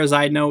as far as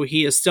I know,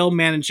 he is still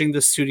managing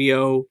the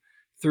studio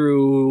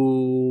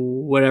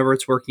through whatever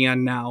it's working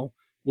on now,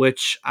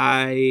 which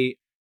I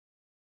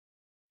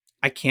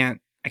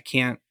can't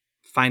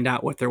find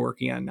out what they're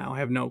working on now. I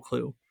have no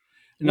clue.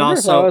 I And wonder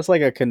if that also, was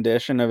like a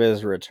condition of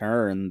his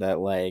return that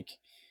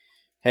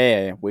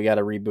hey, we got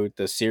to reboot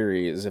the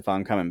series if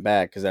I'm coming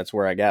back because that's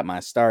where I got my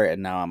start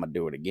and now I'm gonna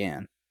do it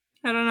again.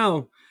 I don't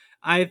know.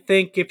 I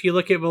think if you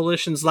look at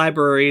Volition's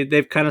library,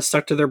 they've kind of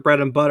stuck to their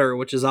bread and butter,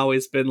 which has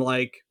always been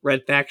like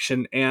Red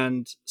Faction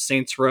and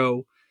Saints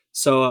Row.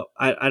 So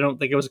I don't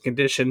think it was a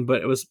condition,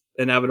 but it was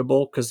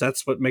inevitable because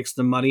that's what makes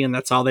them money and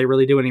that's all they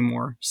really do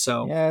anymore.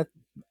 So Yeah,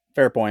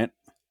 fair point.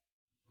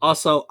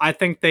 Also, I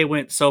think they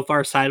went so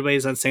far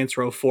sideways on Saints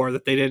Row 4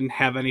 that they didn't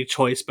have any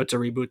choice but to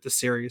reboot the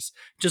series.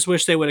 Just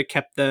wish they would have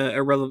kept the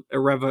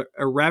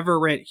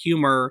irreverent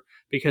humor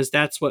because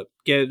that's what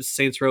gives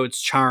Saints Row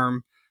its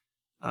charm.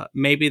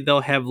 Maybe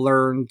they'll have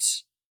learned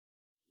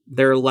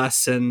their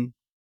lesson.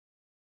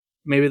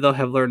 Maybe they'll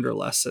have learned their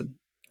lesson.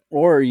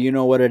 Or you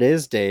know what it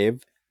is,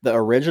 Dave? The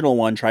original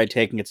one tried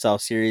taking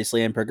itself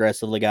seriously and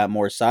progressively got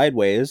more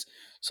sideways.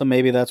 So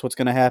maybe that's what's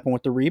going to happen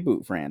with the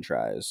reboot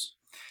franchise.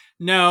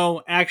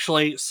 No,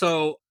 actually,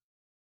 so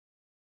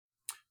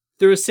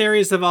through a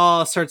series of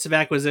all sorts of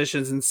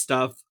acquisitions and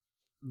stuff,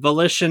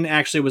 Volition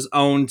actually was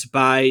owned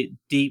by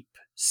Deep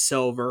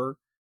Silver.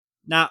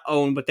 Not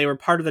owned, but they were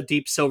part of the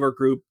Deep Silver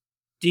group.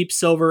 Deep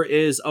Silver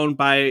is owned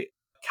by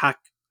Koch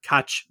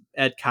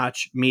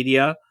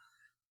Media.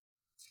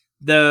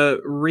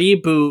 The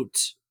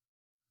reboot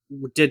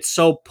did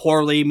so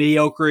poorly,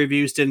 mediocre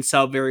reviews, didn't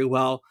sell very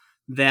well,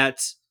 that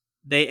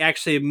they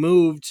actually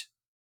moved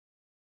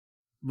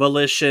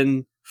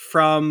Volition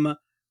from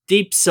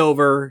Deep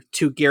Silver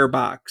to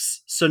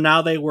Gearbox. So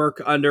now they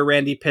work under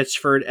Randy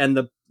Pitchford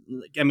and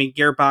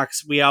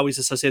Gearbox, we always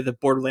associate with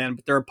Borderland,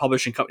 but they're a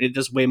publishing company that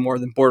does way more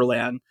than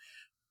Borderland.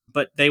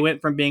 But they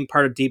went from being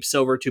part of Deep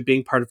Silver to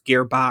being part of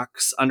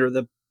Gearbox under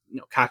the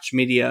Koch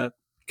Media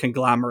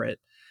conglomerate.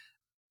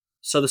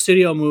 So the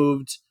studio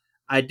moved.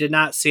 I did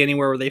not see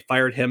anywhere where they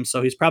fired him,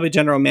 so he's probably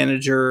general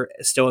manager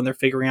still, and they're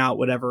figuring out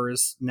whatever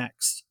is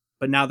next.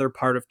 But now they're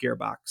part of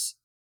Gearbox.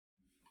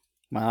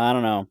 Well, I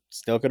don't know.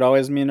 Still could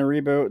always mean a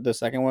reboot. The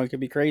second one could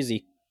be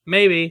crazy.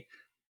 Maybe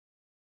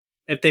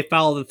if they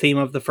follow the theme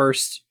of the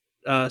first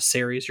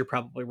series, you're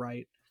probably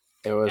right.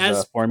 It was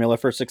a formula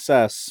for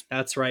success.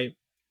 That's right.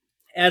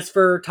 As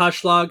for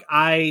Toschlog,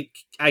 I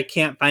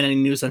can't find any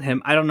news on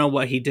him. I don't know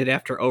what he did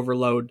after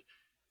Overload.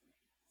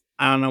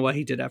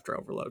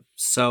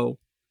 So,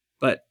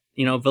 but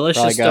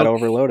Volition Probably got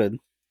overloaded.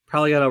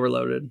 Probably got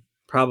overloaded.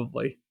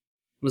 Probably. It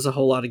was a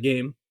whole lot of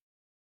game.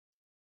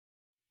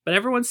 But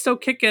everyone's still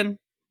kicking.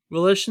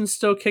 Volition's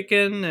still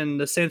kicking, and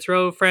the Saints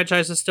Row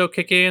franchise is still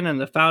kicking,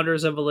 and the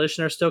founders of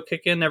Volition are still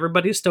kicking.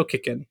 Everybody's still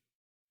kicking.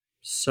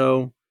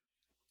 So,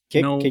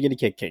 kickity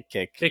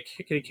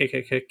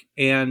kick.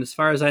 And as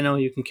far as I know,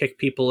 you can kick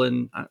people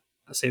in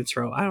Saints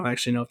Row. I don't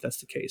actually know if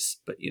that's the case,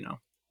 but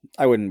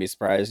I wouldn't be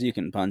surprised. You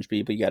can punch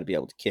people. You got to be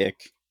able to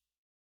kick.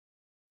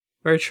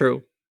 Very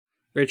true.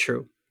 Very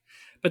true.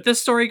 But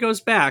this story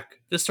goes back.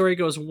 This story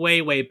goes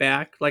way, way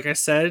back. Like I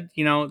said,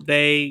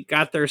 they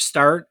got their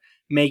start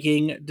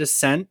making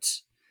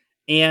Descent.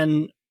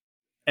 And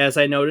as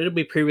I noted,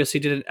 we previously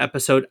did an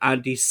episode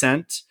on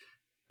Descent,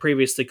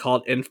 previously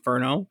called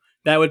Inferno.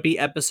 That would be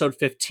episode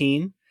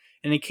 15.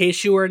 And in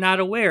case you are not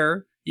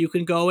aware, you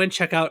can go and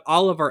check out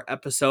all of our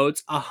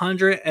episodes,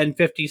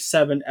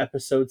 157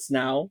 episodes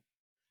now,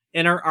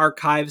 in our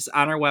archives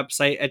on our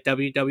website at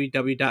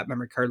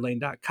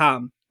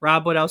www.memorycardlane.com.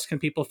 Rob, what else can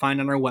people find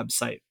on our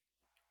website?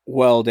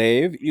 Well,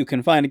 Dave, you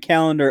can find a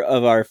calendar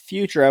of our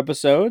future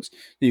episodes.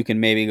 You can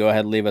maybe go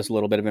ahead and leave us a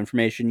little bit of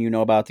information you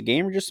know about the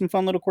game or just some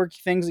fun little quirky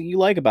things that you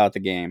like about the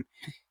game.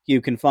 You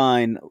can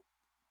find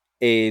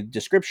a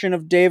description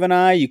of Dave and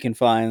I. You can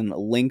find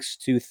links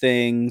to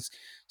things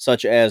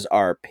such as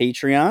our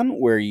Patreon,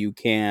 where you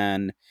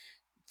can,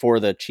 for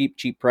the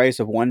cheap price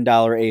of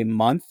 $1 a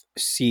month,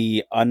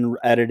 see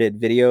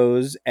unedited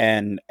videos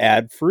and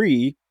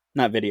ad-free,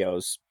 not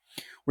videos,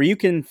 where you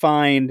can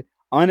find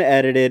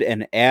unedited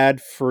and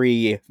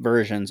ad-free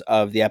versions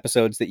of the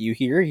episodes that you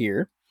hear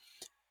here.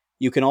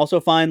 You can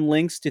also find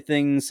links to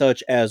things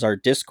such as our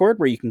Discord,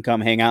 where you can come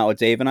hang out with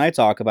Dave and I,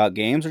 talk about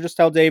games, or just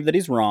tell Dave that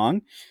he's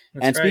wrong.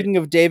 That's and speaking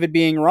of David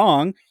being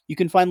wrong, you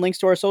can find links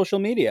to our social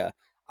media.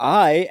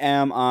 I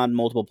am on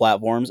multiple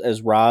platforms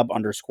as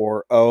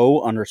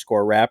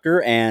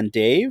Rob_O_Raptor, and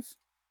Dave?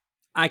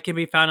 I can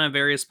be found on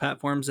various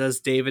platforms as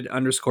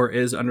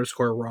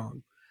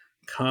David_is_wrong.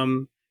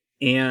 Come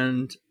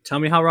and tell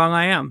me how wrong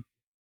I am.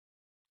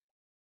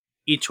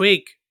 Each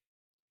week,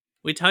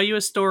 we tell you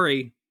a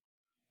story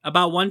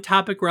about one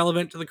topic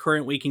relevant to the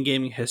current week in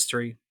gaming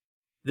history.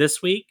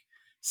 This week,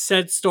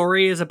 said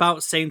story is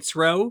about Saints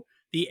Row,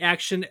 the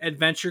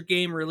action-adventure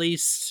game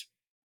released,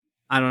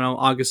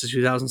 August of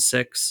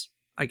 2006,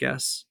 I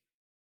guess.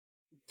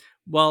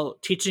 While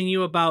teaching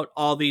you about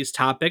all these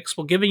topics,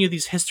 while giving you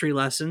these history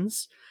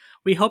lessons,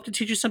 we hope to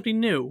teach you something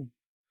new.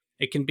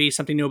 It can be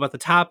something new about the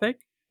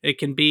topic. It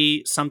can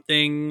be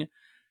something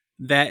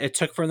that it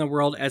took from the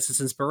world as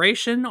its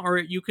inspiration, or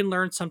you can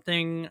learn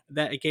something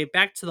that it gave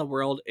back to the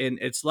world in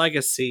its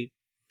legacy.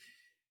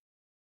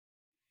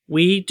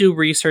 We do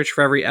research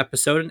for every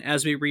episode, and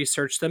as we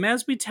research them,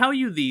 as we tell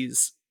you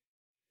these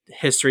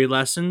history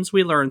lessons,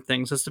 we learn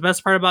things. That's the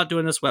best part about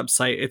doing this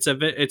website. It's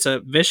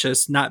a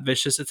vicious, not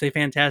vicious. It's a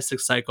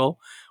fantastic cycle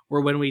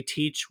where when we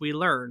teach, we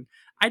learn.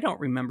 I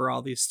don't remember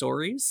all these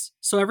stories,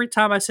 so every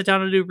time I sit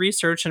down to do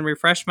research and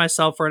refresh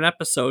myself for an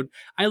episode,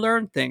 I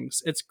learn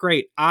things. It's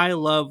great. I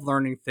love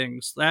learning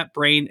things. That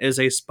brain is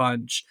a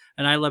sponge,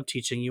 and I love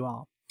teaching you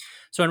all.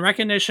 So in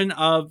recognition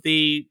of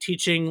the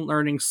teaching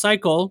learning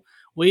cycle,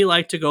 we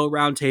like to go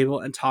round table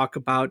and talk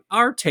about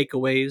our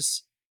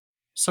takeaways.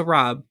 So,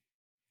 Rob,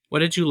 what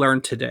did you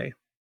learn today?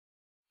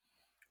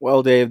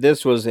 Well, Dave,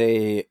 this was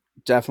a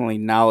definitely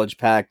knowledge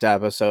packed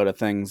episode of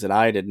things that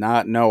I did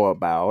not know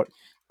about.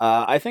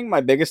 I think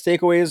my biggest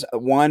takeaway is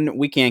one,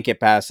 we can't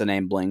get past the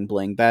name Bling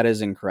Bling. That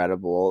is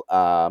incredible.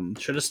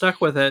 Should have stuck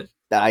with it.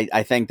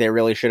 I think they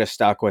really should have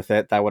stuck with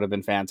it. That would have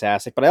been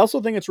fantastic. But I also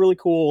think it's really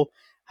cool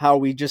how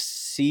we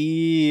just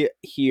see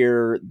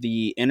here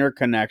the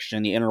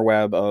interconnection, the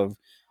interweb of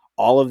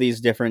all of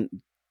these different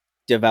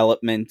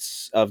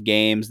developments of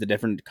games, the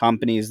different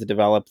companies that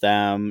develop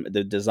them,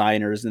 the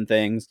designers and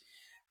things.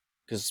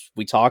 Because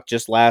we talked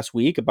just last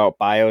week about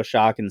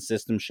Bioshock and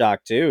System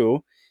Shock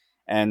 2,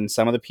 and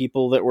some of the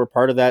people that were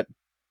part of that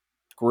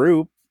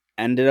group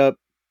ended up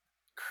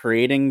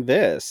creating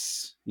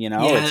this.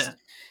 Yeah,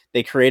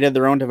 They created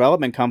their own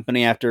development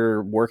company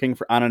after working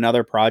on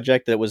another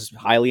project that was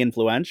highly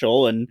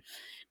influential and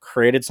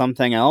created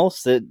something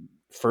else that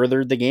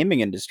furthered the gaming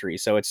industry.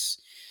 So it's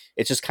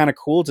just kind of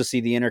cool to see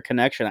the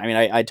interconnection. I mean,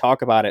 I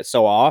talk about it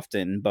so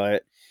often,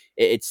 but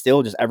it's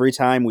still just every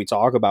time we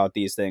talk about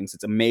these things,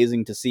 it's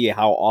amazing to see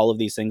how all of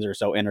these things are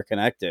so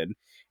interconnected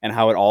and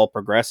how it all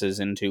progresses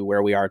into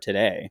where we are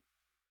today.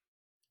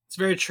 it's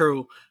very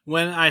true.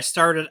 When I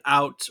started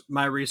out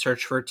my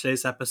research for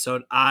today's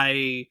episode,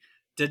 I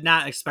did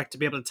not expect to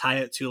be able to tie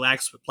it to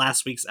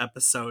last week's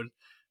episode,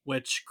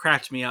 which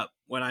cracked me up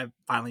when I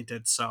finally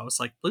did so. I was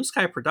like, Blue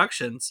Sky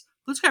Productions.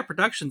 Blue Sky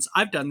Productions,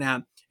 I've done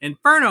that.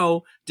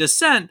 Inferno,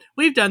 Descent,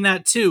 we've done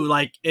that too.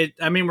 Like it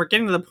I mean, we're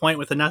getting to the point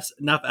with enough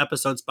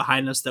episodes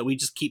behind us that we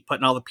just keep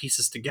putting all the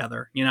pieces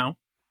together, you know?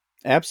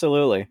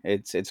 Absolutely.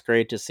 It's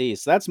great to see.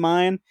 So that's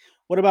mine.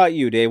 What about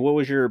you, Dave? What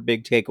was your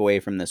big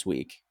takeaway from this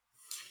week?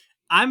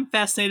 I'm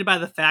fascinated by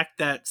the fact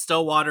that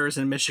Stillwater is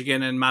in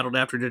Michigan and modeled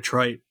after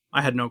Detroit.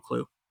 I had no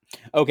clue.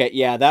 Okay,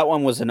 yeah, that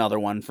one was another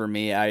one for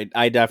me. I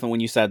definitely, when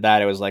you said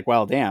that, it was like,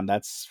 well, damn,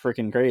 that's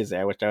freaking crazy.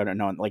 I wish I would have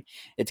known. Like,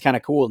 it's kind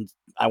of cool.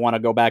 I want to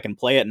go back and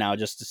play it now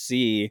just to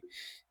see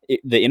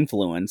the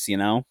influence.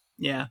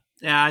 Yeah,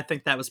 yeah, I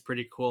think that was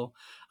pretty cool.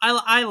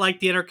 I like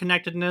the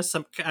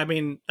interconnectedness. I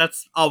mean,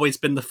 that's always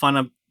been the fun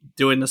of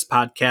doing this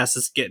podcast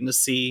is getting to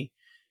see.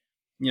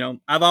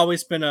 I've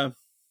always been a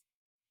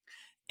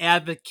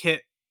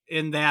advocate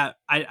in that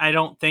I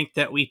don't think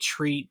that we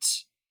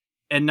treat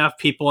enough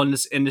people in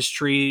this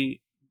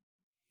industry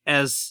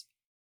as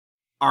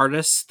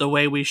artists the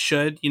way we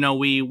should.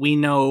 We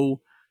know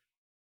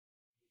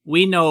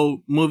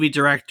movie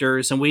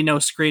directors and we know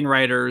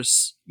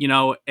screenwriters,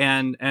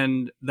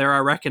 and there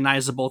are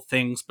recognizable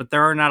things, but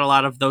there are not a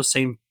lot of those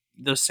same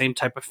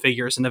type of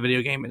figures in the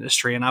video game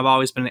industry. And I've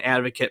always been an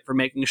advocate for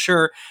making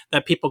sure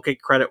that people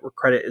get credit where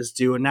credit is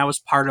due. And that was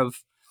part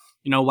of,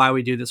 why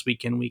we do this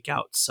week in, week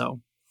out.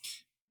 So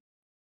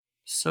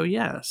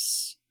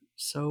yes.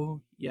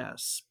 So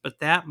yes. But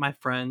that, my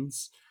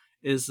friends,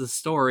 is the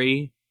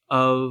story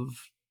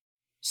of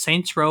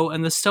Saints Row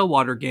and the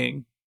Stillwater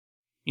Gang,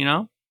 you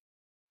know?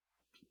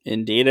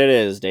 Indeed, it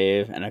is,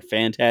 Dave, and a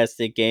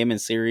fantastic game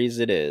and series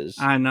it is.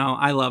 I know.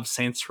 I love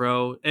Saints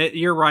Row.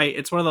 You're right.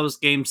 It's one of those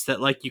games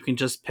that like you can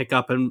just pick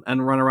up and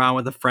run around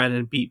with a friend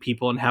and beat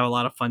people and have a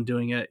lot of fun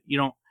doing it. You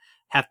don't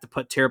have to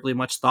put terribly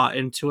much thought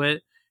into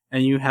it,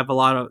 and you have a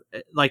lot of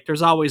like.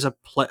 There's always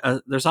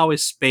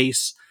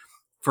space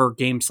for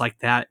games like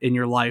that in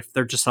your life.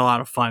 They're just a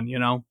lot of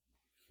fun.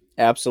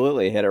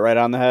 Absolutely, hit it right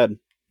on the head.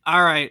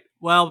 All right.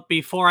 Well,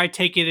 before I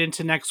take it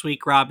into next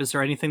week, Rob, is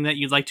there anything that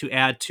you'd like to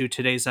add to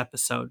today's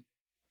episode?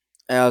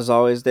 As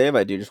always, Dave,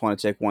 I do just want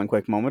to take one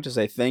quick moment to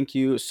say thank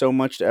you so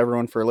much to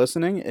everyone for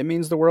listening. It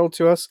means the world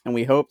to us, and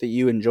we hope that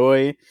you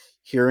enjoy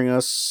hearing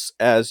us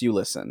as you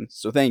listen.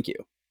 So thank you.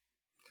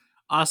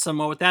 Awesome.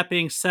 Well, with that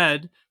being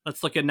said,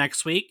 let's look at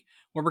next week,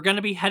 where we're going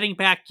to be heading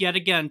back yet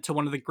again to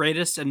one of the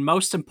greatest and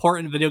most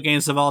important video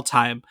games of all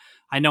time.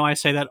 I know I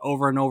say that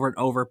over and over and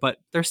over, but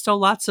there's still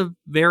lots of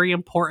very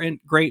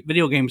important, great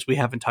video games we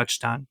haven't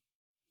touched on.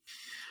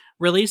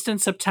 Released in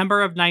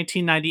September of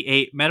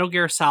 1998, Metal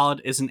Gear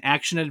Solid is an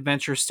action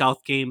adventure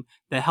stealth game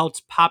that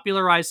helped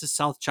popularize the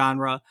stealth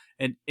genre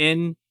and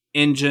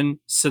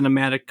in-engine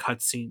cinematic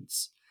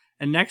cutscenes.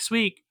 And next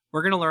week,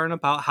 we're going to learn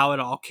about how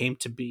it all came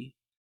to be.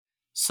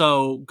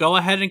 So go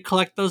ahead and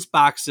collect those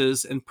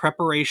boxes in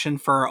preparation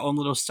for our own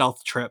little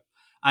stealth trip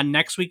on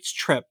next week's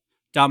trip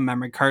down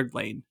memory card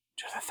lane.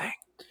 Do the thing.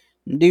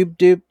 Doop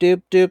doop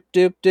doop doop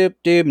doop doop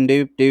doop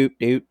doop doop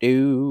doop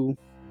doop.